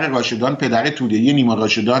اصغر راشدان پدر توده‌ای نیما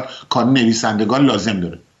راشدان کانون نویسندگان لازم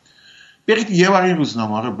داره. برید یه بار این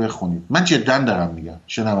روزنامه رو بخونید. من جدا دارم میگم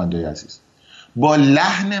شنونده‌ی عزیز، با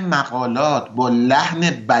لحن مقالات، با لحن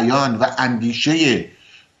بیان و اندیشه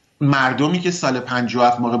مردمی که سال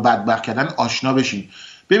 57 ما رو بدبخت کردن آشنا بشین.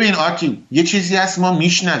 ببین آرتین، یه چیزی هست ما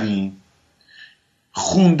میشنویم،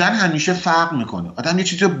 خوندن همیشه فرق میکنه. آدم یه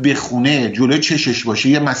چیزی رو بخونه جلوی چشش باشه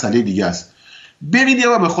یه مسئله دیگه است. برید یه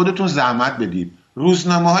بار به خودتون زحمت بدید.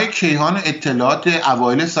 روزنامه‌های کیهان و اطلاعات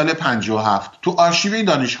اوایل سال 57 تو آرشیو این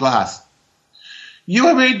دانشگاه هست، یه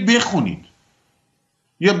بار برید بخونید.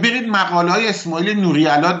 یا برید مقاله‌های اسماعیل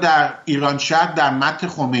نوری‌علا در ایران شهر در متن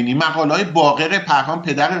خمینی، مقاله‌های باقر پرهام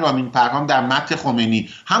پدر رامین پرهام در متن خمینی،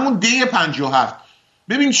 همون دی 57.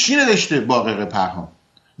 ببین چی نوشته باقر پرهام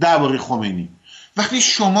درباره خمینی. وقتی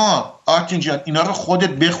شما آرتین جان اینا رو خودت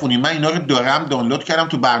بخونی، من اینا رو دارم دانلود کردم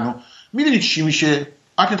تو برنامه، میدونید چی میشه؟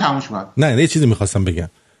 آرتین تموم شد. نه یه چیزی میخواستم بگم،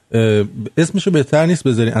 اسمشو بهتر نیست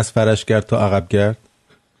بذارین از فرشگرد تا عقبگرد؟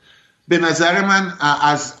 به نظر من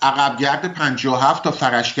از عقبگرد 57 تا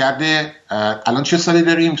فرشگرد، الان چه سالی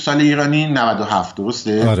داریم؟ سال ایرانی 97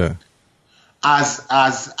 درسته؟ آره. از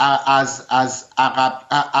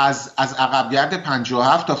عقبگرد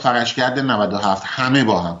 57 تا فرشگرد 97 همه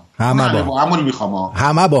با هم میخوام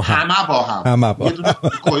همه با هم یه دونه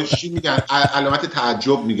کوشی میگن علامت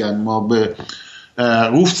تعجب میگن، ما به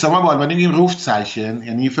روفت سما با آلمانی میگیم روفت سایشن،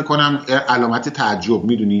 یعنی فکر کنم علامت تعجب،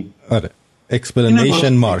 میدونی؟ آره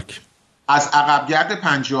explanation mark. از عقبگرد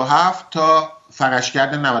 57 تا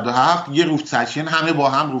فرشگرد 97 یه روفت سایشن، همه با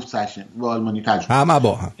هم روفت سایشن با آلمانی ترجمه، همه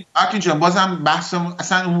با هم. آرتین جان بازم بحثم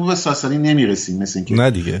اصلا عموم ساسانی نمیرسیم مثل اینکه.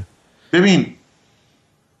 نه دیگه. ببین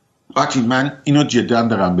آرتین من اینو جدا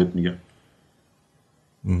دارم بهت میگم.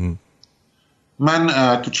 من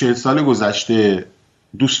تو 40 سال گذشته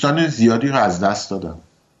دوستان زیادی رو از دست دادم،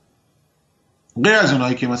 غیر از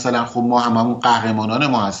اونایی که مثلا خب ما هممون قهرمانان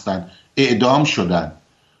ما هستن، اعدام شدن،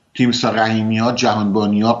 تیمسار رحیمی‌ها،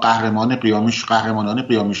 جهانبانی‌ها، قهرمانان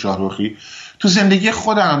قیام شاهرخی. تو زندگی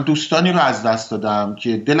خودم دوستانی رو از دست دادم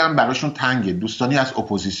که دلم براشون تنگه، دوستانی از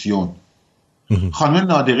اپوزیسیون. خانم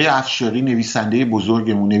نادره افشاری، نویسنده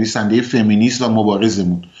بزرگمون، نویسنده فمینیست و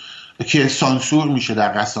مبارزمون که سانسور میشه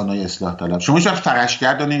در رسانه‌های اصلاح طلب. شما هیچ وقت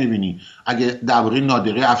فرشگرد رو نمیبینی اگه درباره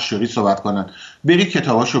نادره افشاری صحبت کنن، برید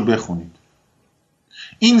کتاباشو بخونید.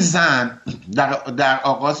 این زن در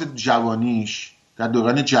آغاز جوانیش، در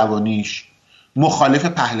دوران جوانیش مخالف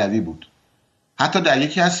پهلوی بود. حتی در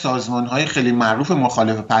یکی از سازمان‌های خیلی معروف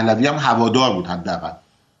مخالف پهلوی هم هوادار بود حداقل.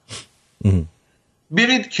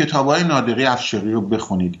 برید کتاب‌های نادره افشاری رو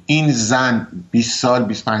بخونید. این زن 20 سال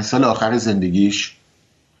 25 سال آخر زندگیش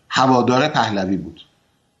هوادار پهلوی بود.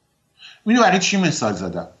 اینو برای چی مثال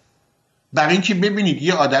زدم؟ برای اینکه ببینید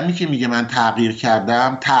یه آدمی که میگه من تغییر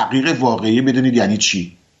کردم، تغییر واقعی بدونید یعنی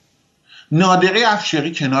چی. نادره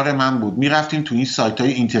افشاری کنار من بود، میرفتیم تو این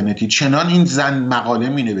سایت‌های اینترنتی، چنان این زن مقاله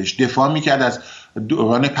مینوشت، دفاع میکرد از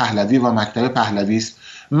دوران پهلوی و مکتب پهلوی است.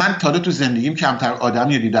 من تا تو زندگیم کمتر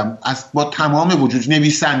آدمی دیدم با تمام وجود،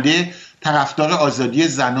 نویسنده، طرفدار آزادی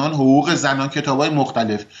زنان، حقوق زنان، کتابای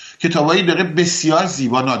مختلف، کتابایی داره بسیار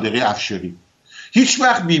زیبا. نادره افشاری هیچ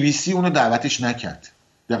وقت BBC اونو دعوتش نکرد.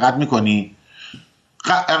 دقت میکنی؟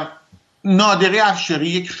 نادره افشاری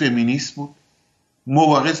یک فمینیست بود،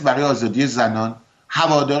 مبارز برای آزادی زنان،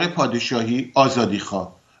 هوادار پادشاهی،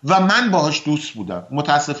 آزادیخواه و من باهاش دوست بودم.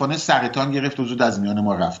 متاسفانه سرطان گرفت و زود از میان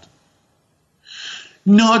ما رفت.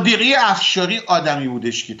 نادره افشاری آدمی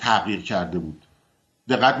بودش که تغییر کرده بود.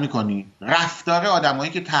 دقت میکنی؟ رفتار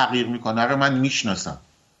آدمایی که تغییر میکنه رو من میشناسم،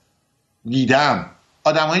 دیدم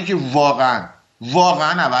آدمایی که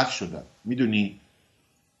واقعا عوض شدن. میدونی؟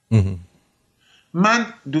 من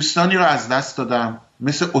دوستانی رو از دست دادم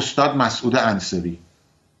مثل استاد مسعود انصاری،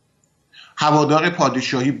 هوادار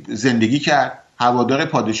پادشاهی زندگی کرد، هوادار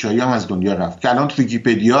پادشاهی هم از دنیا رفت، که الان تو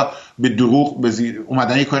ویکی‌پدیا به دروغ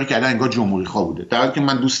اومدن یه کاری کردن انگار جمهوری خواه بوده، در حالی که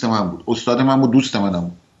من دوست من بود، استاد من بود، دوست منم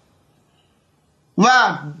بود. و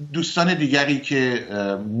دوستان دیگری که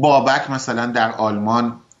بابک مثلا در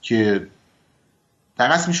آلمان که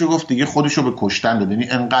در اصل میشه گفت دیگه خودشو به کشتن داد، یعنی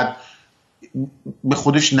انقدر به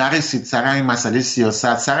خودش نرسید سر همین مسئله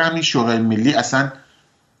سیاست، سر همین شورای ملی اصلا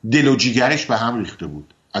دل و جیگرش به هم ریخته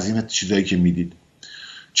بود از این چیزایی که میدید.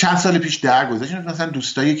 چند سال پیش درگذشت. مثلا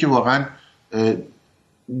دوستایی که واقعا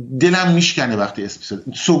دلم میشکنه وقتی اسم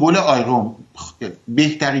سوگل آیروم،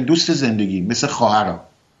 بهترین دوست زندگی، مثل خواهرم.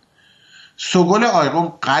 سوگل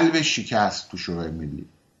آیروم قلب شکست تو شورای ملی،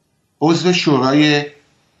 عضو شورای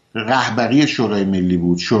رهبری شورای ملی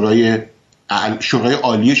بود، شورای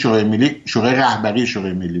عالی شورای ملی، شورای رهبری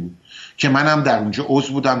شورای ملی بود که منم در اونجا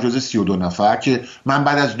عضو بودم، جز 32 نفر که من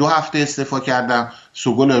بعد از 2 هفته استعفا کردم،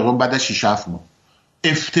 سوگل آیروم بعد از 6-7 ماه.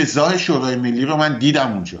 افتضاح شورای ملی رو من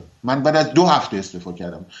دیدم اونجا. من بعد از 2 هفته استعفا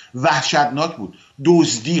کردم، وحشتناک بود.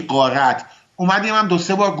 دزدی، غارت. اومدیم هم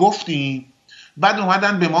 2-3 بار گفتیم، بعد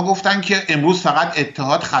اومدن به ما گفتن که امروز فقط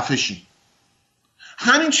اتحاد، خفه شین.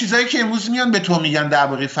 همین چیزایی که امروز میان به تو میگن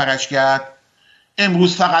درباره فرشگرد،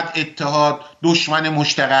 امروز فقط اتحاد، دشمن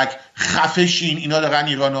مشترک، خفه شین، اینا دارن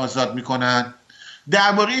ایران آزاد میکنن.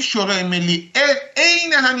 درباره شورای ملی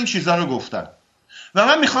عین همین چیزا رو گفتن. و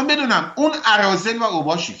من میخوام بدونم اون اراذل و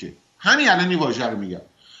اوباشی که همین الان این واژه رو میگم،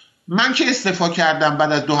 من که استعفا کردم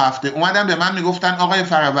بعد از 2 هفته، اومدن به من میگفتن آقای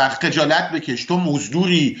فرورد خجالت بکش، تو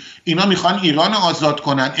مزدوری، اینا میخوان ایران آزاد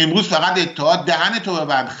کنن، امروز فقط اتحاد، دهن تو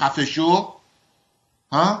ببند، خفه شو.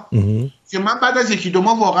 ها؟ که من بعد از 1-2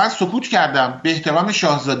 ماه واقعا سکوت کردم، به احترام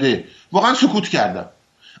شاهزاده واقعا سکوت کردم.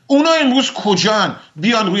 اونا امروز کجان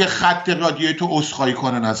بیان روی خط رادیوی تو عذرخواهی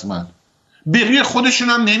کنن از من؟ به روی خودشون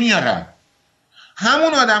هم نمیارن.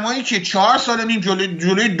 همون آدمایی که 4 سال نیم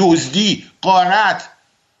جلوی دزدی، غارت،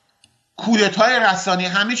 کودتای رسانه‌ای،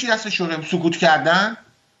 همه چی دست شورای سکوت کردن،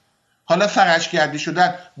 حالا فرشگردی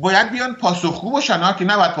شدن، باید بیان پاسخگو باشن. ها که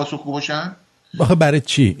نباید پاسخگو باشن. آخه برای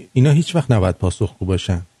چی؟ اینا هیچ وقت نباید پاسخگو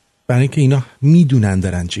باشن، برای اینکه اینا میدونن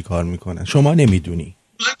دارن چی کار میکنن، شما نمیدونی.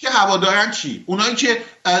 اونایی که هوادارن چی؟ اونایی که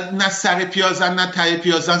نه سر پیازن نه ته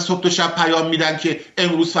پیازن، صبح و شب پیام میدن که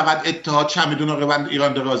امروز فقط اتحاد، چمدون و قبند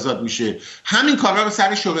ایران داره آزاد میشه، همین کارا رو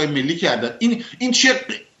سر شورای ملی کردن. این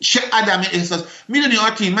چه عدم احساس. میدونی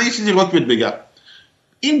آرتین، من یه چیزی رو بهت بگم،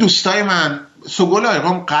 این دوستای من، سوگل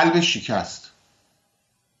آیروم قلب شکست.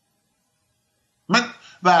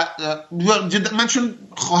 من چون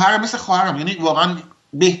خواهرم مثل خواهرم، یعنی واقعا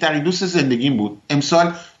بهترین دوست زندگیم بود.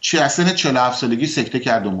 امسال سن 47 سالگی سکته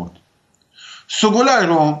کرد و مرد. سوگل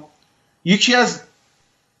آیروم یکی از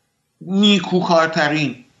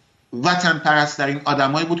نیکوکارترین، وطن پرسترین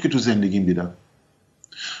آدمایی بود که تو زندگیم دیدم.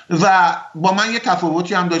 و با من یه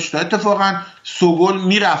تفاوتی هم داشته. اتفاقا سوگل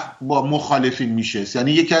میرفت با مخالفین میشست،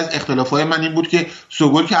 یعنی یکی از اختلافات من این بود که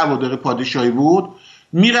سوگل که هوادار پادشاهی بود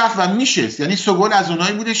میرفت و میشست، یعنی سوگل از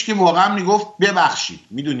اونایی بودش که واقعا میگفت ببخشید.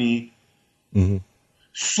 میدونی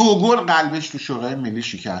سوگل قلبش تو شورای ملی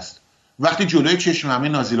شکست وقتی جلوی چشم همه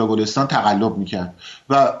نازیلا گلستان تقلب میکرد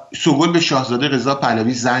و سوگل به شاهزاده رضا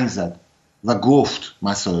پهلوی زنگ زد و گفت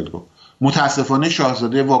مسائل رو. متاسفانه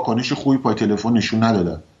شاهزاده واکنش خوبی پای تلفن نشون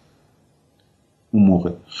ندادن اون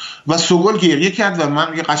موقع و سوگل گریه کرد و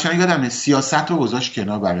من یه قشنگ یادمه سیاست رو گذاشت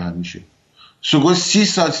کنار برای همیشه. سوگل 30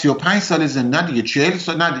 سال 35 سال زندگی دیگه 40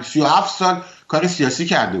 سال نه 37 سال کار سیاسی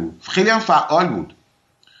کرده بود، خیلی هم فعال بود،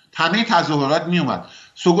 همه تظاهرات می اومد.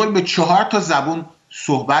 سوگل به 4 تا زبون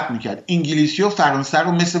صحبت میکرد، انگلیسی و فرانسه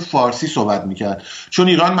رو مثل فارسی صحبت میکرد، چون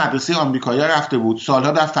ایران مدرسه آمریکایی رفته بود،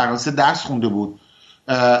 سالها در فرانسه درس خونده بود.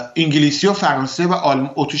 انگلیسی و فرانسه و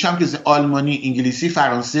اتریش هم که آلمانی، انگلیسی،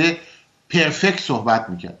 فرانسه پرفکت صحبت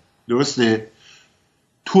میکرد. درسته؟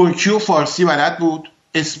 ترکی و فارسی بلد بود،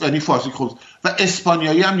 اسپانی فارسی خوب و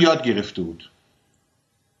اسپانیایی هم یاد گرفته بود.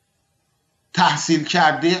 تحصیل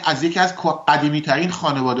کرده از یکی از قدیمی ترین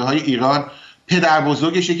خانواده های ایران. پدر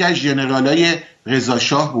بزرگش یکی از ژنرالای رضا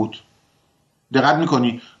شاه بود. دقت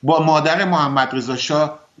میکنی؟ با مادر محمد رضا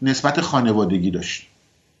شاه نسبت خانوادگی داشت.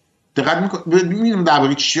 دقت میکنی؟ ببینیم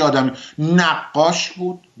درباره چی آدمی. نقاش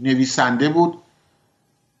بود، نویسنده بود.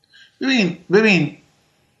 ببین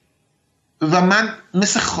و من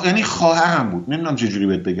مثل یعنی خواهرم بود، نمیدونم چجوری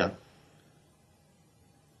بهت بگم.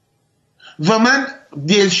 و من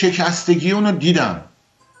دل شکستگی اونو دیدم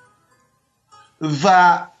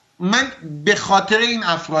و من به خاطر این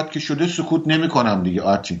افراد که شده سکوت نمی کنم دیگه.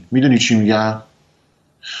 آرتین میدونی چی میگم؟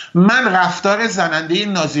 من رفتار زننده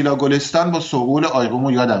نازیلا گلستان با سوگل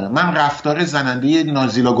آیقومو یادمه. من رفتار زننده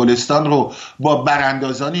نازیلا گلستان رو با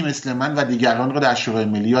براندازانی مثل من و دیگران رو در شورای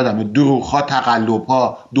ملی یادمه. دروغ‌ها،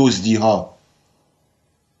 تقلب‌ها، دزدی‌ها.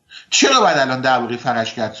 چرا باید الان درباره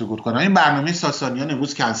فرشگرد سکوت کنم؟ این برنامه ساسانیان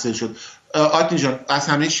امروز کنسل شد. آرتین جان از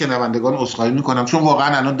همه شنوندگان عذرخواهی میکنم چون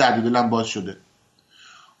واقعا الان درد دلم باز شده.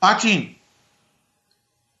 آرتین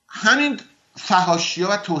همین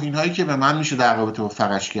فحاشی‌ها و توهین‌هایی که به من میشه در رابطه با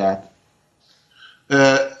فرشگرد،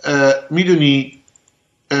 میدونی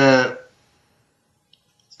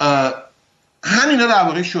همینا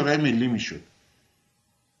درباره شورای ملی میشد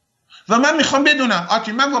و من میخوام بدونم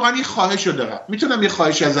آرتین، من واقعا یه خواهش رو دارم، میتونم یه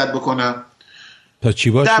خواهش ازت بکنم؟ تا چی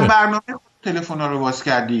باشه؟ در برنامه تلفن‌ها رو باز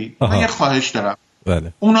کردی. من یه خواهش دارم.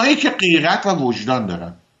 بله. اونایی که غیرت و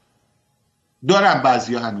وجدان دارن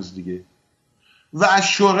بعضیا هنوز دیگه و از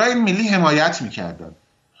شورای ملی حمایت میکردن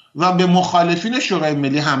و به مخالفین شورای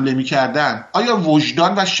ملی حمله میکردن، آیا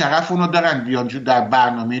وجدان و شرف اونو دارن بیان در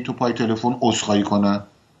برنامه تو پای تلفن عذرخواهی کنن؟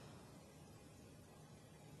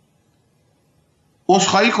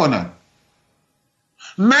 عذرخواهی کنن.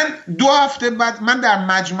 من 2 هفته بعد من در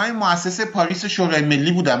مجمع مؤسسه پاریس شورای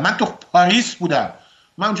ملی بودم. من تو پاریس بودم.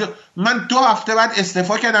 من 2 هفته بعد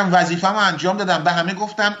استعفا کردم، وظیفه‌مو انجام دادم. به همه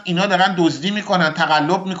گفتم اینا دارن دزدی میکنن،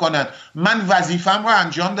 تقلب میکنن. من وظیفه‌م رو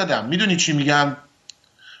انجام دادم. میدونی چی میگم؟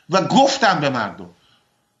 و گفتم به مردم.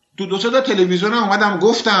 تو 2 تا تلویزیون اومدم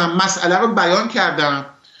گفتم، مسئله رو بیان کردم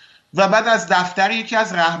و بعد از دفتر یکی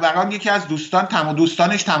از رهبران یکی از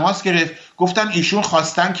دوستانش تماس گرفت، گفتن ایشون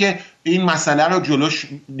خواستن که این مسئله رو جلوش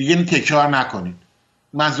دیگه تکرار نکنید.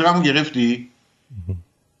 منظورمو گرفتی؟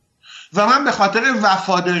 و من به خاطر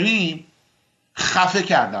وفاداری خفه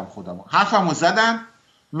کردم خودمو، حرفمو زدم،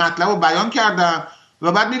 مطلبو بیان کردم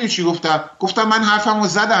و بعد میدونی چی گفتم من حرفمو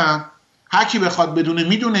زدم، هر کی بخواد بدونه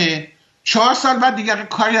میدونه. 4 سال بعد دیگه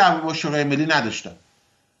کاری با شورای ملی نداشتم.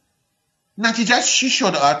 نتیجه چی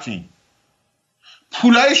شد آرتین؟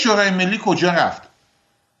 پولای شورای ملی کجا رفت؟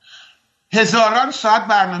 هزاران ساعت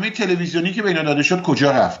برنامه تلویزیونی که به اینا داده شد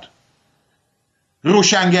کجا رفت؟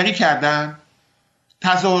 روشنگری کردن،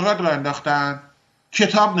 تظاهرات رو انداختن،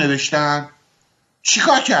 کتاب نوشتن،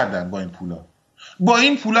 چیکار کردن با این پولا؟ با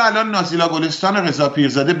این پولا الان نازیلا گلستان و رضا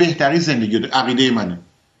پیرزاده بهترین زندگی ده. عقیده منه.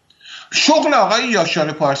 شغل آقای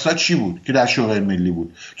یاشار پارسا چی بود که در شورای ملی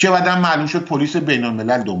بود که بعداً معلوم شد پلیس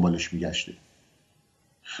بین‌الملل دنبالش میگشته؟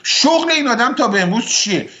 شغل این آدم تا به امروز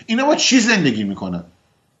چیه؟ اینا با چی زندگی میکنن؟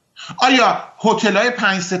 آیا هتل‌های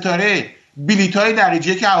 5 ستاره، بلیط‌های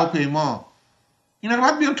درجه که هواپیما، اینا رو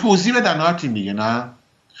باید بیان توضیح بدن آرتین دیگه؟ نه؟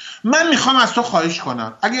 من میخوام از تو خواهش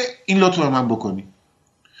کنم اگه این لطف رو من بکنی،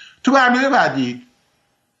 تو برنامه بعدی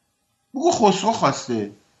بگو خسرو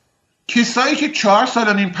خواسته کسایی که 4 سال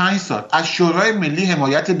و نیم 5 سال از شورای ملی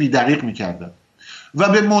حمایت بی‌دریغ میکردن و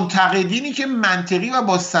به منتقدینی که منطقی و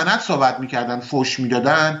با سند صحبت میکردن فحش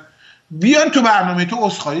میدادن بیان تو برنامه تو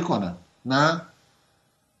عذرخواهی کنن. نه؟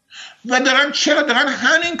 و چرا دارن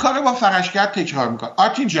همین کار رو با فرشگرد تکرار میکنن.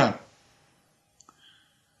 آرتین جان،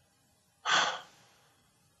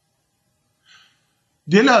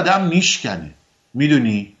 دل آدم میشکنه.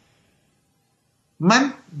 میدونی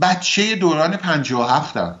من بچه دوران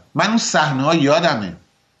 57م، من اون صحنه ها یادمه.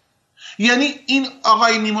 یعنی این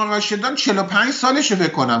آقای نیما راشدان 45 سالشه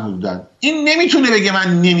فکر کنم حدوداً. این نمیتونه بگه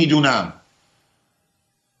من نمیدونم.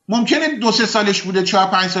 ممکنه 2-3 سالش بوده،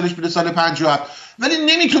 4-5 سالش بوده، سال 57، ولی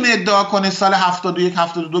نمیتونه ادعا کنه سال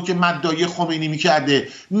 71-72 که مدعی خمینی میکرده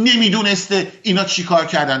نمیدونسته اینا چی کار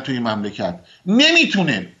کردن توی مملکت.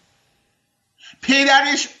 نمیتونه.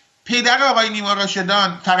 پدر آقای نیما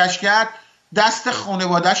راشدان فرشگرد دست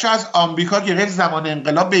خانواده‌اش از آمریکا گرفت، زمان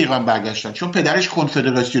انقلاب به ایران برگشتن، چون پدرش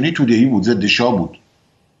کنفدراسیونی توده‌ای بود، ضد شاه بود.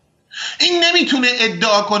 این نمیتونه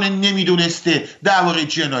ادعا کنه نمیدونسته درباره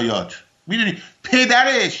جنایات. میدونی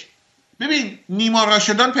پدرش، ببین نیما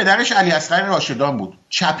راشدان پدرش علی اصغر راشدان بود،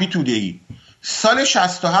 چپی توده‌ای. سال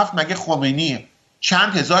 67 مگه خمینی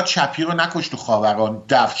چند هزار چپی رو نکشت تو خاوران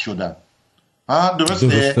دفن شدن؟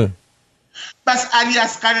 درسته؟ بس علی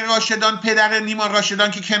اصغر راشدان پدر نیما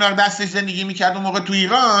راشدان که کنار دستش زندگی میکرد اون موقع تو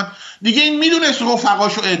ایران، دیگه این میدونست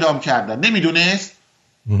رفقاشو اعدام کردن؟ نمیدونست؟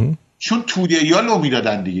 چون توده‌ای‌ها لو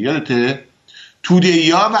میدادن دیگه، یادته؟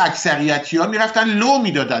 توده‌ای‌ها و اکثریتی‌ها میرفتن لو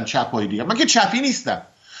میدادن چپای دیگه. من که چپی نیستم،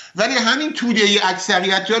 ولی همین توده‌ای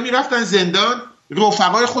اکثریتی‌ها میرفتن زندان،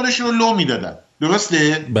 رفقای خودشون رو لو میدادن.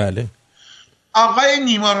 درسته؟ بله. آقای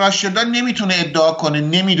نیما راشدان نمیتونه ادعا کنه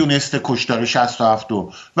نمیدونسته کشتار 67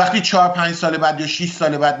 وقتی 4-5 سال بعد یا 6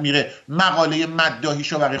 سال بعد میره مقاله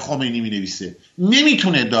مداحیشو برای خمینی مینویسه.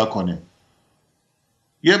 نمیتونه ادعا کنه.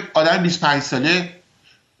 یه آدم 25 ساله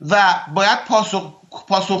و باید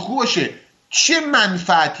پاسخگو باشه. چه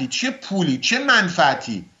منفعتی، چه پولی، چه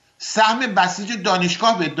منفعتی سهم بسیج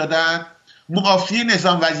دانشگاه بهت دادن؟ معافی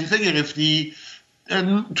نظام وظیفه گرفتی؟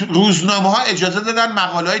 روزنامه ها اجازه دادن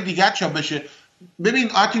مقاله های دیگر چاپ بشه؟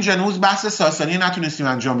 ببین آرتین جان، بحث ساسانی نتونستیم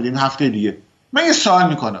انجام بدیم، هفته دیگه من یه سوال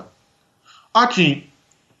میکنم. آرتین،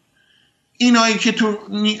 اینایی که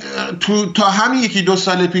تا همین 1-2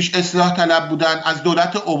 سال پیش اصلاح طلب بودن از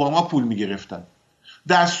دولت اوباما پول میگرفتن،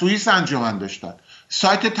 در سوئیس انجمن داشتن،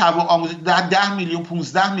 سایت آموزش 10 میلیون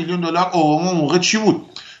 15 میلیون دلار اوباما موقع چی بود؟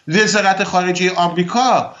 وزارت خارجه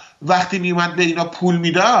آمریکا وقتی میومد به اینا پول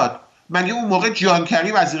میداد، مگه اون موقع جان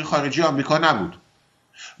کری وزیر خارجه آمریکا نبود؟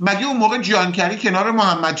 مگه اون موقع جان کری کنار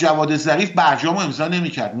محمد جواد ظریف برجام امضا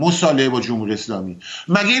نمی‌کرد مصالحه با جمهوری اسلامی؟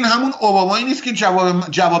 مگه این همون اوبامایی نیست که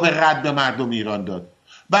جواب رد به مردم ایران داد؟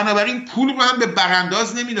 بنابراین پول رو هم به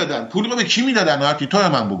برانداز نمیدادن. پول رو به کی میدادن؟ آرتی تو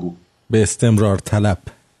من بگو. به استمرار طلب.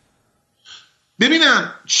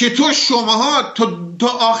 ببینم چطور شماها تا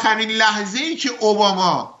آخرین لحظه‌ای که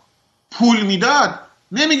اوباما پول میداد،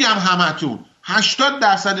 نمیگم همتون،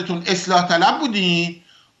 80%تون اصلاح طلب بودین.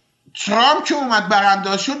 ترامپ که اومد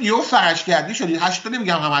برانداز شد یهو فرشگردی شدید. 80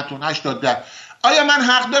 نمیگم همتون، 80. آیا من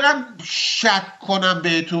حق دارم شک کنم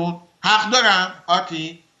بهتون؟ حق دارم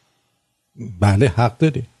آتی؟ بله حق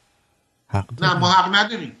داری. نه ما حق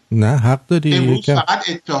نداریم. نه حق داری. امروز فقط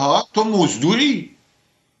اتحاد، تو مزدوری.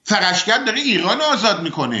 فرشگرد داره ایران آزاد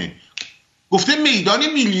میکنه، گفته میدان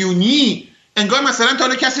میلیونی. انگار مثلا تا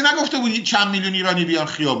حالا کسی نگفته بود چند میلیون ایرانی بیان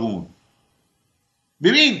خیابون.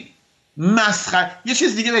 ببین مسخره. یه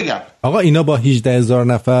چیز دیگه بگم آقا، اینا با 18,000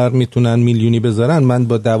 نفر میتونن میلیونی بذارن، من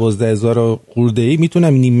با 12,000 خورده‌ای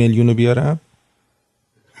میتونم نیم میلیونو بیارم؟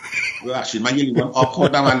 ببخشید من یه لیوان آب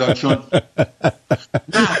خوردم الان چون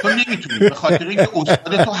نه تو نمیتونی، به خاطر اینکه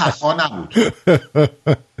استاد تو حقا نبود.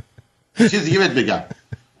 یه چیز دیگه بهت بگم.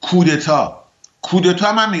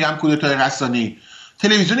 کودتا من میگم کودتای رسانه‌ای.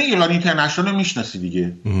 تلویزیون ایرانی اینترنشنال رو میشناسی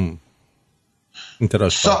دیگه؟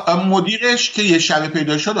 مدیرش که یه شب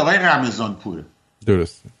پیدا شد آقای رمضانپوره.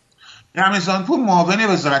 درسته. رمضانپور معاون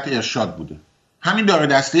وزارت ارشاد بوده، همین داره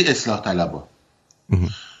دسته اصلاح طلبا.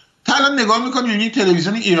 تا الان نگاه میکنی یعنی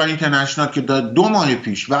تلویزیون ایران اینترنشنال که 2 ماه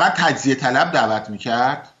پیش فقط تجزیه طلب دعوت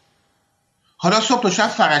میکرد، حالا صبح تا شب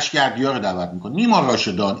فرشگردی ها رو دعوت میکنه. نیما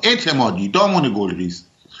راشدان، اعتمادی، دامون گلریز،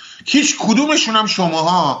 هیچ کدومشون هم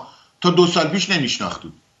شماها تا 2 سال پیش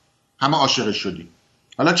نمیشناختید، همه عاشقش شدید.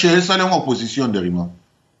 حالا 40 سال ما اپوزیسیون داریم. ما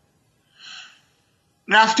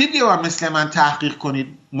رفتید یه بار مثل من تحقیق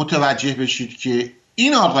کنید، متوجه بشید که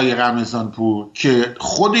این آقای رمضانپور که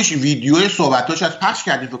خودش ویدیو صحبتاش از پخش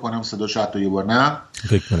کردید فکر کنم صداش حتی یه بار، نه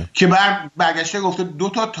که برگشته گفته 2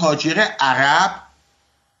 تاجر عرب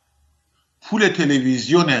پول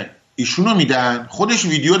تلویزیون ایشونو میدن. خودش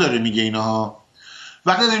ویدیو داره میگه اینها.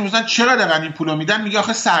 وقتی داریم میگن چرا دارن این پولو میدن، میگه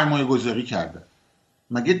آخه سرمایه گذاری کردن.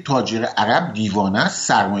 مگه تاجر عرب دیوانه است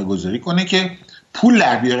سرمایه گذاری کنه که پول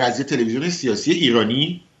در بیاره از تلویزیون سیاسی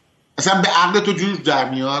ایرانی؟ اصلا به عقل تو جور در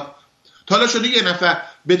میاد؟ تا حالا شده یه نفر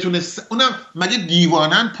بتونه اونم مگه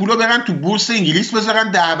دیوانن پولو برن تو بورس انگلیس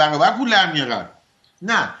بذارن 10 برابر پول در میارن؟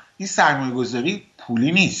 نه، این سرمایه گذاری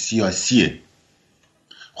پولی نیست، سیاسیه.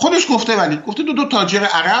 خودش گفته، ولی گفته دو تاجر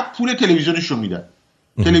عرب پول تلویزیونشو میدن.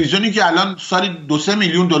 تلویزیونی که الان سالی 2-3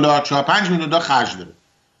 میلیون دلار 4-5 میلیون دلار خرج داره.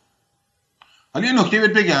 حالا یه نکته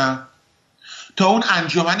بهت بگم، تا اون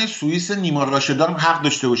انجمن سوئیس نیما راشدان حق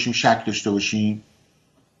داشته باشیم شک داشته باشیم،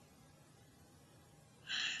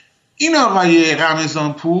 این آقای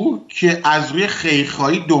رمضانپور که از روی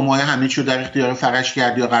خیرخواهی 2 ماه همه چیو در اختیار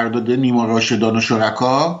فرشگردی قرار داده، نیما راشدان و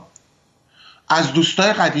شرکا، از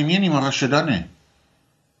دوستای قدیمی نیما راشدانه.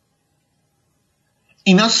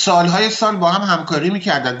 اینا سالهای سال با هم همکاری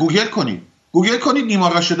میکردن. گوگل کنید نیما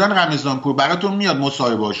راشدان رمضانپور، براتون میاد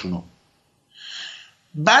مصاحبه‌هاشونو.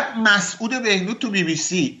 بعد مسعود بهنود تو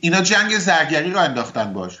BBC، اینا جنگ زرگری رو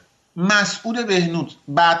انداختن باش. مسعود بهنود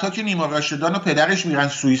بعدها که نیما راشدان و پدرش میرن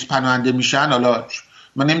سوئیس پناهنده میشن، حالا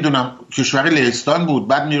من نمیدونم کشور لهستان بود،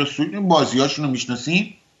 بعد میره سوئیس، بازیاشون رو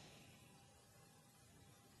میشناسین.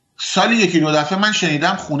 سالی 1-2 دفعه من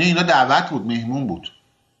شنیدم خونه اینا دعوت بود، مهمون بود.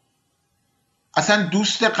 اصلا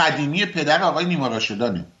دوست قدیمی پدر آقای نیما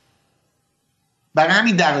راشدانه. برای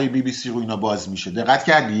همین درای BBC رو اینا باز میشه. دقت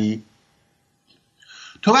کردی؟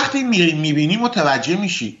 تو وقتی میبینی متوجه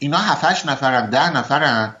میشی اینا 7-8 نفرن، 10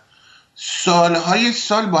 نفرن، سالهای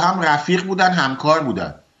سال با هم رفیق بودن، همکار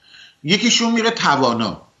بودن. یکیشون میره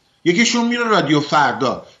توانا، یکیشون میره رادیو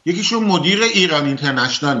فردا، یکیشون مدیر ایران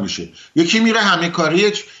اینترنشنال میشه، یکی میره همه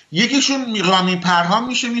کاری، یکیشون رامین پرهام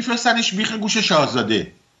میشه میفرستنش بیخ گوش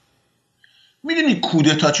شاهزاده. میدونی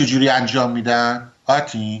کودتا چجوری انجام میدن؟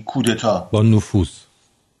 آتی کودتا با نفوذ.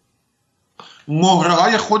 مهره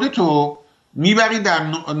های خودتو میبری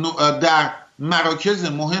در مراکز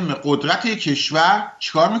مهم قدرت کشور،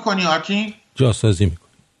 چیکار میکنی آتی؟ جاسازی میکنی.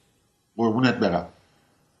 قربونت برم.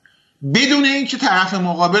 بدون اینکه طرف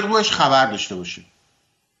مقابل روش خبر داشته باشه.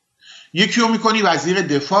 یکی رو میکنی وزیر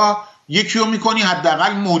دفاع، یکی رو میکنی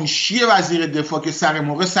حداقل منشی وزیر دفاع که سر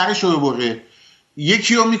موقع سرش رو ببره،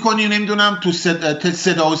 یکی رو میکنی نمیدونم تو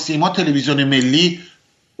صدا و سیما تلویزیون ملی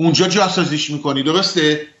اونجا جاسازیش میکنی،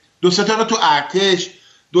 درسته؟ 2-3 تا رو تو ارتش،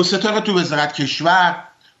 2-3 تا رو تو وزارت کشور،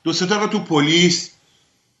 2-3 تا رو تو پلیس.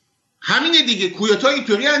 همینه دیگه، کودتا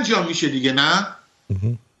اینطوری انجام میشه دیگه. نه؟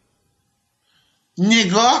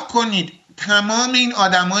 نگاه کنید تمام این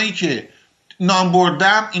آدمایی که نام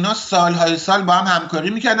بردم اینا سالهای سال با هم همکاری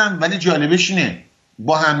میکردن، ولی جالبش اینه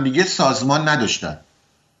با هم دیگه سازمان نداشتن.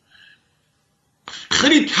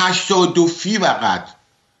 خیلی تصادفی فقط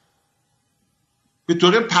به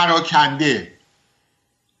طور پراکنده،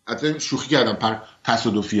 حتی شوخی کردم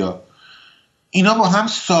تصادفی ها، اینا با هم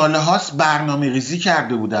سالهاست برنامه ریزی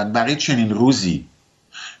کرده بودن برای چنین روزی.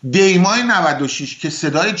 دیمای 96 که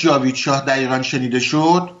صدای جاوید شاه در ایران شنیده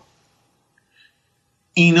شد،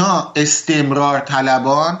 اینا استمرار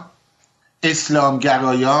طلبان،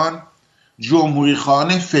 اسلامگرایان، جمهوری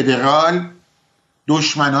خواهان فدرال،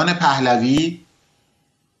 دشمنان پهلوی،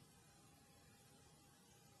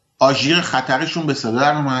 آژیر خطرشون به صدا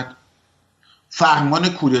در اومد. فرمان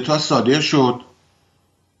کودتا صادر شد.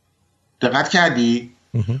 دقت کردی؟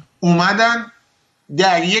 اومدن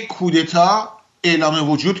در یک کودتا اعلام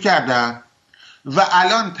وجود کردن و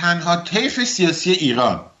الان تنها طیف سیاسی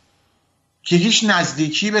ایران که هیچ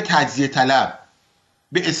نزدیکی به تجزیه طلب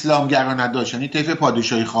به اسلامگرا نداشت، یعنی طیف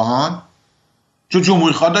پادشاهی خواهان، چون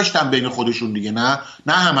جمهوری خواه داشتن بین خودشون دیگه، نه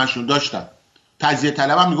همشون داشتن، تجزیه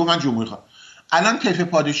طلب هم میگم من جمهوری خواه، الان طیف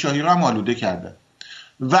پادشاهی رو هم آلوده کردن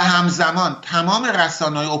و همزمان تمام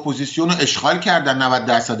رسانه‌های اپوزیسیون رو اشغال کردن،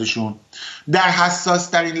 90%شون. در حساس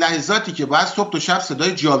ترین لحظاتی که باید صبح و شب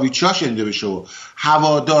صدای جاوید شاه شنیده بشه و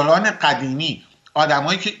هواداران قدیمی،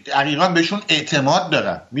 آدمایی که در ایران بهشون اعتماد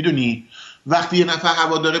دارن، میدونی وقتی یه نفر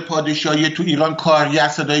هوادار پادشاهی تو ایران کارگر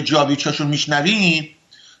صدای جاوید شاهشون میشنوین،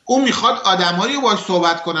 اون میخواد آدمایی باهاش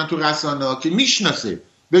صحبت کنن تو رسانه‌ها که میشناسه،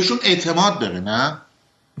 بهشون اعتماد داره. نه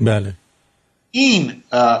بله، این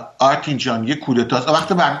آرتین جان یک کودتاست.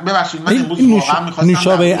 وقتی ببخشید من امروز واقعا می‌خواستم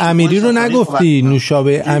نوشابه امیری رو نگفتی.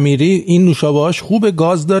 نوشابه امیری، این نوشابه‌هاش خوبه،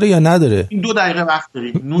 گاز داره یا نداره؟ این 2 دقیقه وقت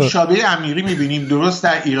داریم. نوشابه امیری می‌بینیم درست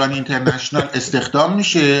در ایران اینترنشنال استخدام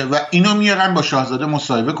میشه و اینو میارن با شاهزاده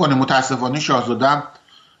مصاحبه کنه. متاسفانه شاهزاده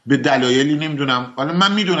به دلایلی نمیدونم، حالا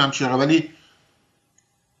من میدونم چرا، ولی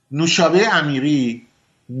نوشابه امیری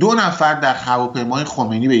 2 نفر در هواپیمای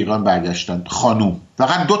خمینی به ایران برگشتن، خانوم،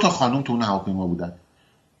 فقط 2 تا خانوم تو اون هواپیما بودن.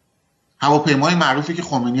 هواپیمای معروفی که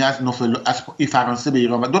خمینی از فرانسه به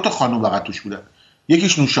ایران و 2 تا خانوم فقط توش بودن،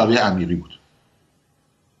 یکیش نوشابه امیری بود.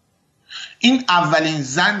 این اولین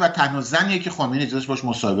زن و تنها زنیه که خمینی اجازهش باش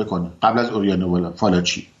مصاحبه کنه قبل از اوریان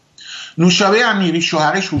فالاچی. نوشابه امیری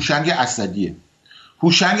شوهرش هوشنگ اسدیه.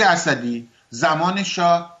 هوشنگ اسدی زمان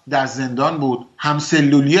شاه در زندان بود،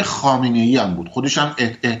 همسلولی خامنه‌ای هم بود، خودش هم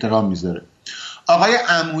احترام میذاره. آقای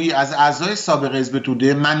عمویی از اعضای سابق حزب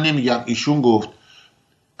توده، من نمیگم ایشون گفت،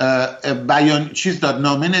 بیان چیز داد،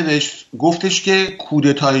 نامه نوشت، گفتش که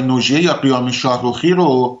کودتای نوژه یا قیام شاهرخی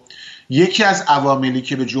رو یکی از عواملی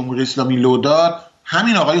که به جمهوری اسلامی لو داد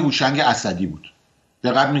همین آقای هوشنگ اسدی بود.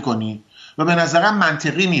 دقت میکنی؟ و به نظرم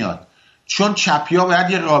منطقی میاد، چون چپیا باید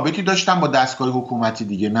یه رابطی داشتن با دستگاه حکومتی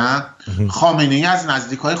دیگه، نه؟ خامنه‌ای از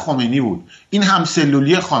نزدیکای خمینی بود، این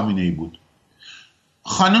همسلولی خامنه‌ای بود.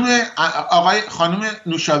 خانم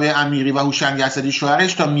نوشابه امیری و هوشنگ اسدی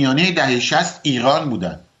شوهرش تا میانه دهه 60 ایران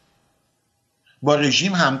بودن، با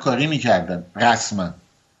رژیم همکاری میکردن رسما.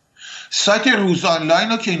 سایت روز آنلاین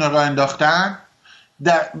رو که اینا را انداختن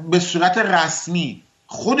به صورت رسمی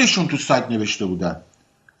خودشون تو سایت نوشته بودن،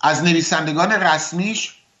 از نویسندگان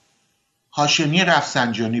رسمیش هاشمی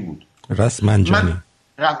رفسنجانی بود. رسمنجانی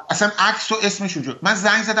اصلا عکس و اسمش وجود. من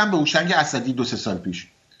زنگ زدم به هوشنگ اسدی 2-3 سال پیش،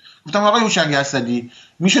 گفتم آقای هوشنگ اسدی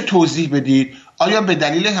میشه توضیح بدید آیا به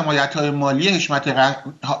دلیل حمایت‌های مالی حشمت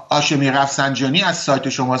هاشمی رفسنجانی از سایت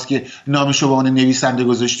شماست که نامشو به عنوان نویسنده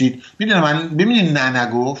گذاشتید؟ میدونم من ببینید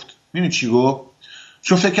نگفت. میدونید چی گفت؟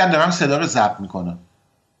 چون فکر کرد دارم صدا رو ضبط میکنم.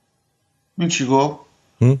 میدونید چی گفت؟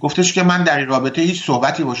 گفتش که من در این رابطه هیچ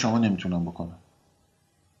صحبتی با شما نمیتونم بکنم.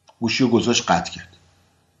 گوشی رو گذاشت، قطع کرد.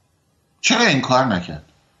 چرا این کار نکرد؟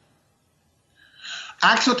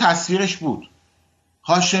 عکس و تصویرش بود،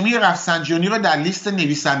 هاشمی رفسنجانی رو در لیست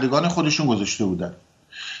نویسندگان خودشون گذاشته بودن.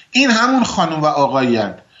 این همون خانم و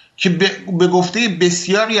آقایان که به گفته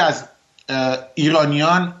بسیاری از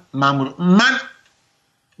ایرانیان من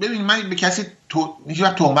به کسی هیچ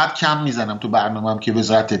وقت تهمت کم میزنم تو برنامه‌ام که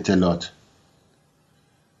وزارت اطلاعات،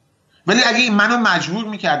 ولی اگه منو مجبور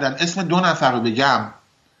میکردن اسم 2 نفر رو بگم،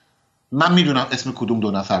 من میدونم اسم کدوم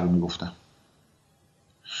 2 نفر رو میگفتم.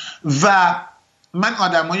 و من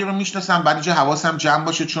آدمایی رو میشناسم، بعد جا حواسم جمع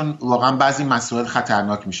باشه، چون واقعا بعضی مسائل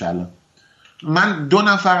خطرناک میشه. الان من 2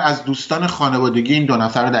 نفر از دوستان خانوادگی این 2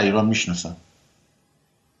 نفر رو در ایران میشناسم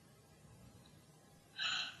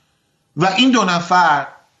و این 2 نفر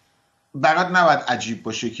برات نباید عجیب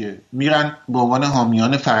باشه که میرن به عنوان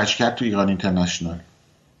حامیان فرشگرد تو ایران اینترنشنال.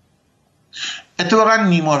 اتفاقا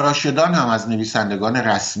نیما راشدان هم از نویسندگان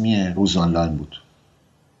رسمی روز آنلاین بود.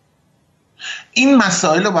 این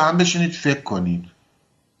مسائل رو با هم بشینید فکر کنید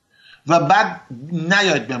و بعد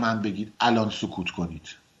نیاید به من بگید الان سکوت کنید.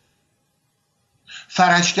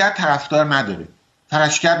 فرشگرد طرفدار نداره،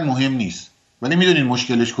 فرشگرد مهم نیست، ولی میدونید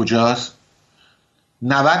مشکلش کجاست؟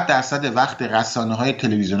 90% وقت رسانه‌های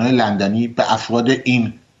تلویزیون‌های لندنی به افراد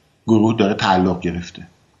این گروه داره تعلق گرفته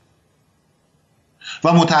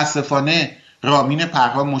و متاسفانه رامین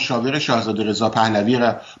پرها مشاور شاهزاده رضا پهلوی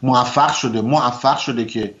را موفق شده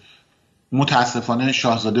که متاسفانه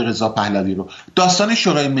شاهزاده رضا پهلوی رو، داستان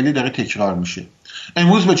شورای ملی داره تکرار میشه.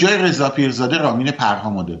 امروز به جای رضا پیرزاده رامین پرها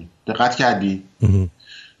ما داریم. دقت کردی؟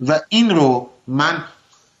 و این رو من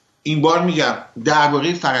این بار میگم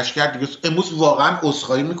درباره فرشگرد دیگه. امروز واقعا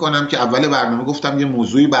عذرخواهی میکنم که اول برنامه گفتم یه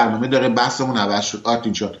موضوعی برنامه داره بحثمون عوض شد.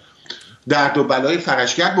 آرتین جان، درد و بلای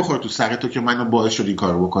فرشگرد بخوره تو سر تو که منو باعث شد این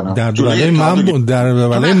کارو بکنم. درد و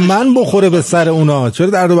بلای من بخوره به سر اونا. چرا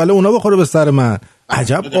درد و بلای اونا بخوره به سر من؟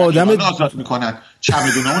 عجب آدم آزاد میکنن.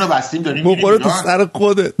 چمدونامونو بستیم داریم بخوره تو سر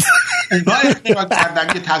خودت. اونا اختراع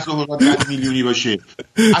کردن که تظاهرات میلیونی باشه.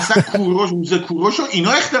 اصلا روز کوروشو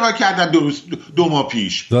اینا اختراع کردن 2 ماه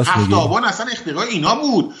پیش. 7 آبان اصلا اختراع اینا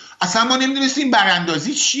بود. اصلا ما نمیدونستیم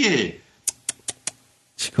براندازی چیه.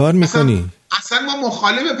 چیکار میکنی؟ اصلا ما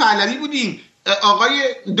مخالف پهلوی بودیم. آقای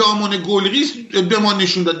دامان گلریز به ما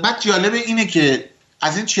نشون داد. بعد جالب اینه که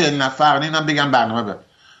از این 40 نفر اینم بگم برنامه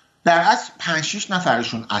در اصل 5-6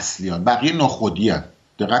 نفرشون اصلیان، بقیه نخودیان.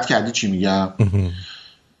 دقت کردی چی میگم؟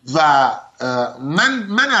 و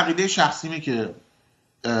من عقیده شخصیمه که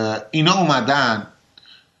اینا اومدن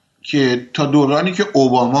که تا دورانی که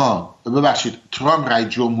ترامپ رئیس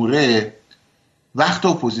جمهوره وقت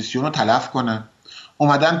اپوزیسیون رو تلف کنن،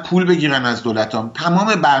 اومدن پول بگیرن از دولتام.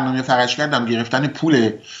 تمام برنامه فرشگرد هم گرفتن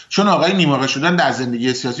پوله، چون آقای نیما راشدان در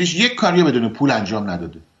زندگی سیاسیش یک کاری بدون پول انجام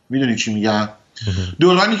نداده. میدونی چی میگم؟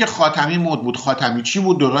 دورانی که خاتمی مد بود خاتمی چی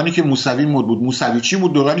بود، دورانی که موسوی مد بود موسوی چی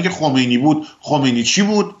بود، دورانی که خمینی بود خمینی چی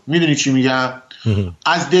بود. میدونی چی میگم؟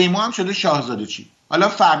 از دیما هم شده شاهزاده چی. حالا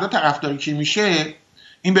فردا طرفداری کی میشه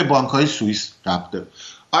این به بانک‌های سوئیس ربط داره.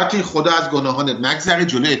 آرتین خدا از گناهانت نگذره،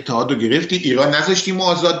 جلوی اتحاد رو گرفتی، ایران نذاشتی ما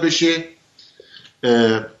آزاد بشه.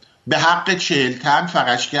 به حق 40 تن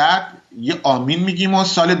فرشگرد یه آمین میگیم و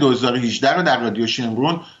سال 2018 رو در رادیو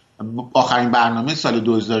شمرون آخرین برنامه سال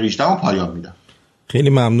 2018 رو پایان میدم. خیلی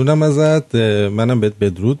ممنونم ازت. منم بهت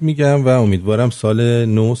بدرود میگم و امیدوارم سال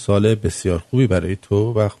نو سال بسیار خوبی برای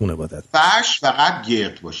تو و خانواده‌ات. فرش فقط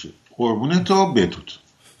گرد باشه. قربون تو، بدرود.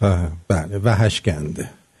 بله و هشگنده.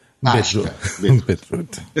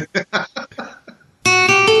 بدرود.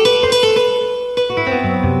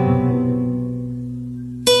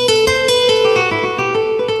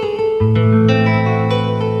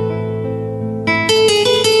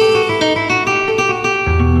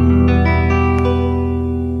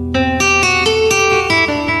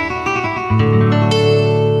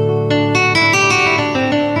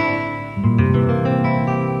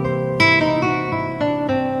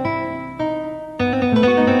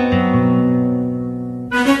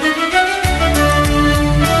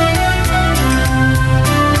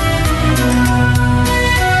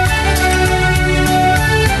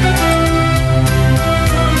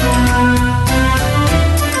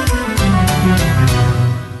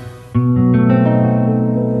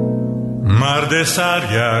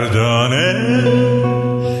 سرگردانه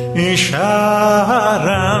این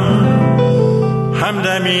شهرم،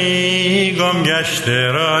 همدمی گم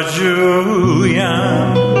گشته را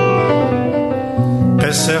جویم.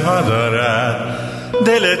 قصه ها دارد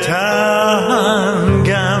دل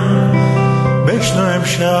تنگم، بشنو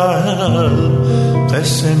امشب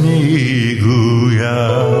قصه میگویم.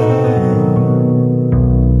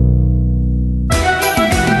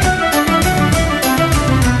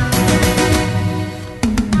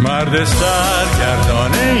 مرد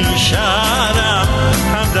سرگردانه این شهرم،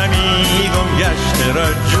 همدمی گم گشته را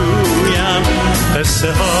جویم. قصه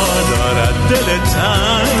ها دارد دل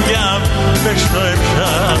تنگم، بشنو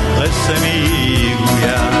امشب قصه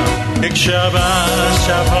میگویم. یک شب از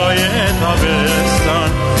شبهای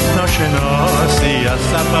تابستان، ناشناسی از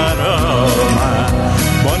سفر آمد.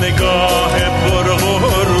 با نگاه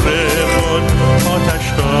پرغرور خود آتش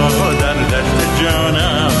را در دشت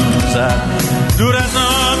جانم زد. دور از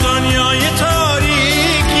آن دنیای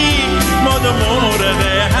تاریکی، ما دو مورد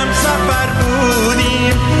هم سفر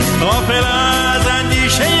بودیم. غافل از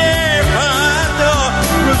اندیشه فردا،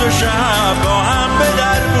 روز و شب با هم به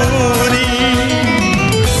در بودیم.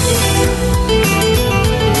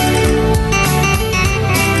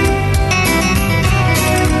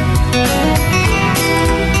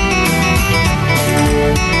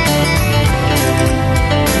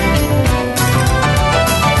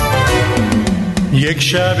 یک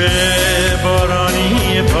شب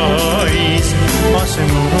بارانی پاییز،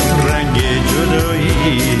 آسمون رنگ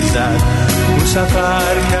جدایی زد. او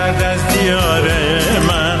سفر کرد از دیار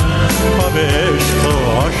من، خواب عشق و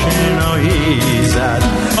آشنایی زد.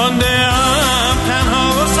 مانده‌ام تنها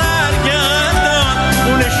و سرگردان،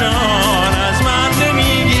 او نشان از من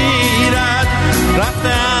نمیگیرد.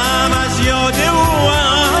 رفتم از یاد او،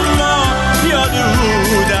 اما یاد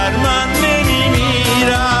او در من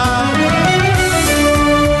نمیمیرد.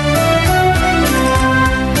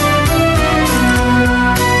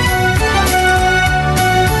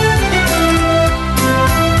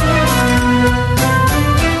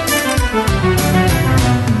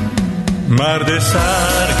 مرد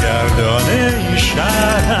سرگردانه این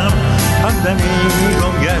شهرم، همدمی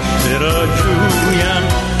گم گشته را جویم.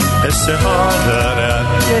 قصه ها دارد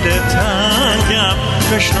دل تنگم،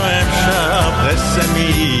 بشنو امشب قصه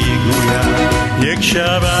میگویم. یک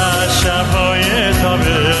شب از شبهای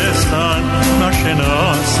تابستان،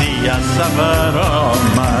 ناشناسی از سفر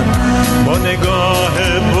آمد. با نگاه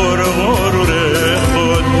پرغرور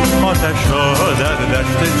خود آتش را در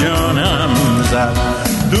دشت جانم زد.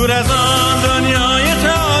 دور از آن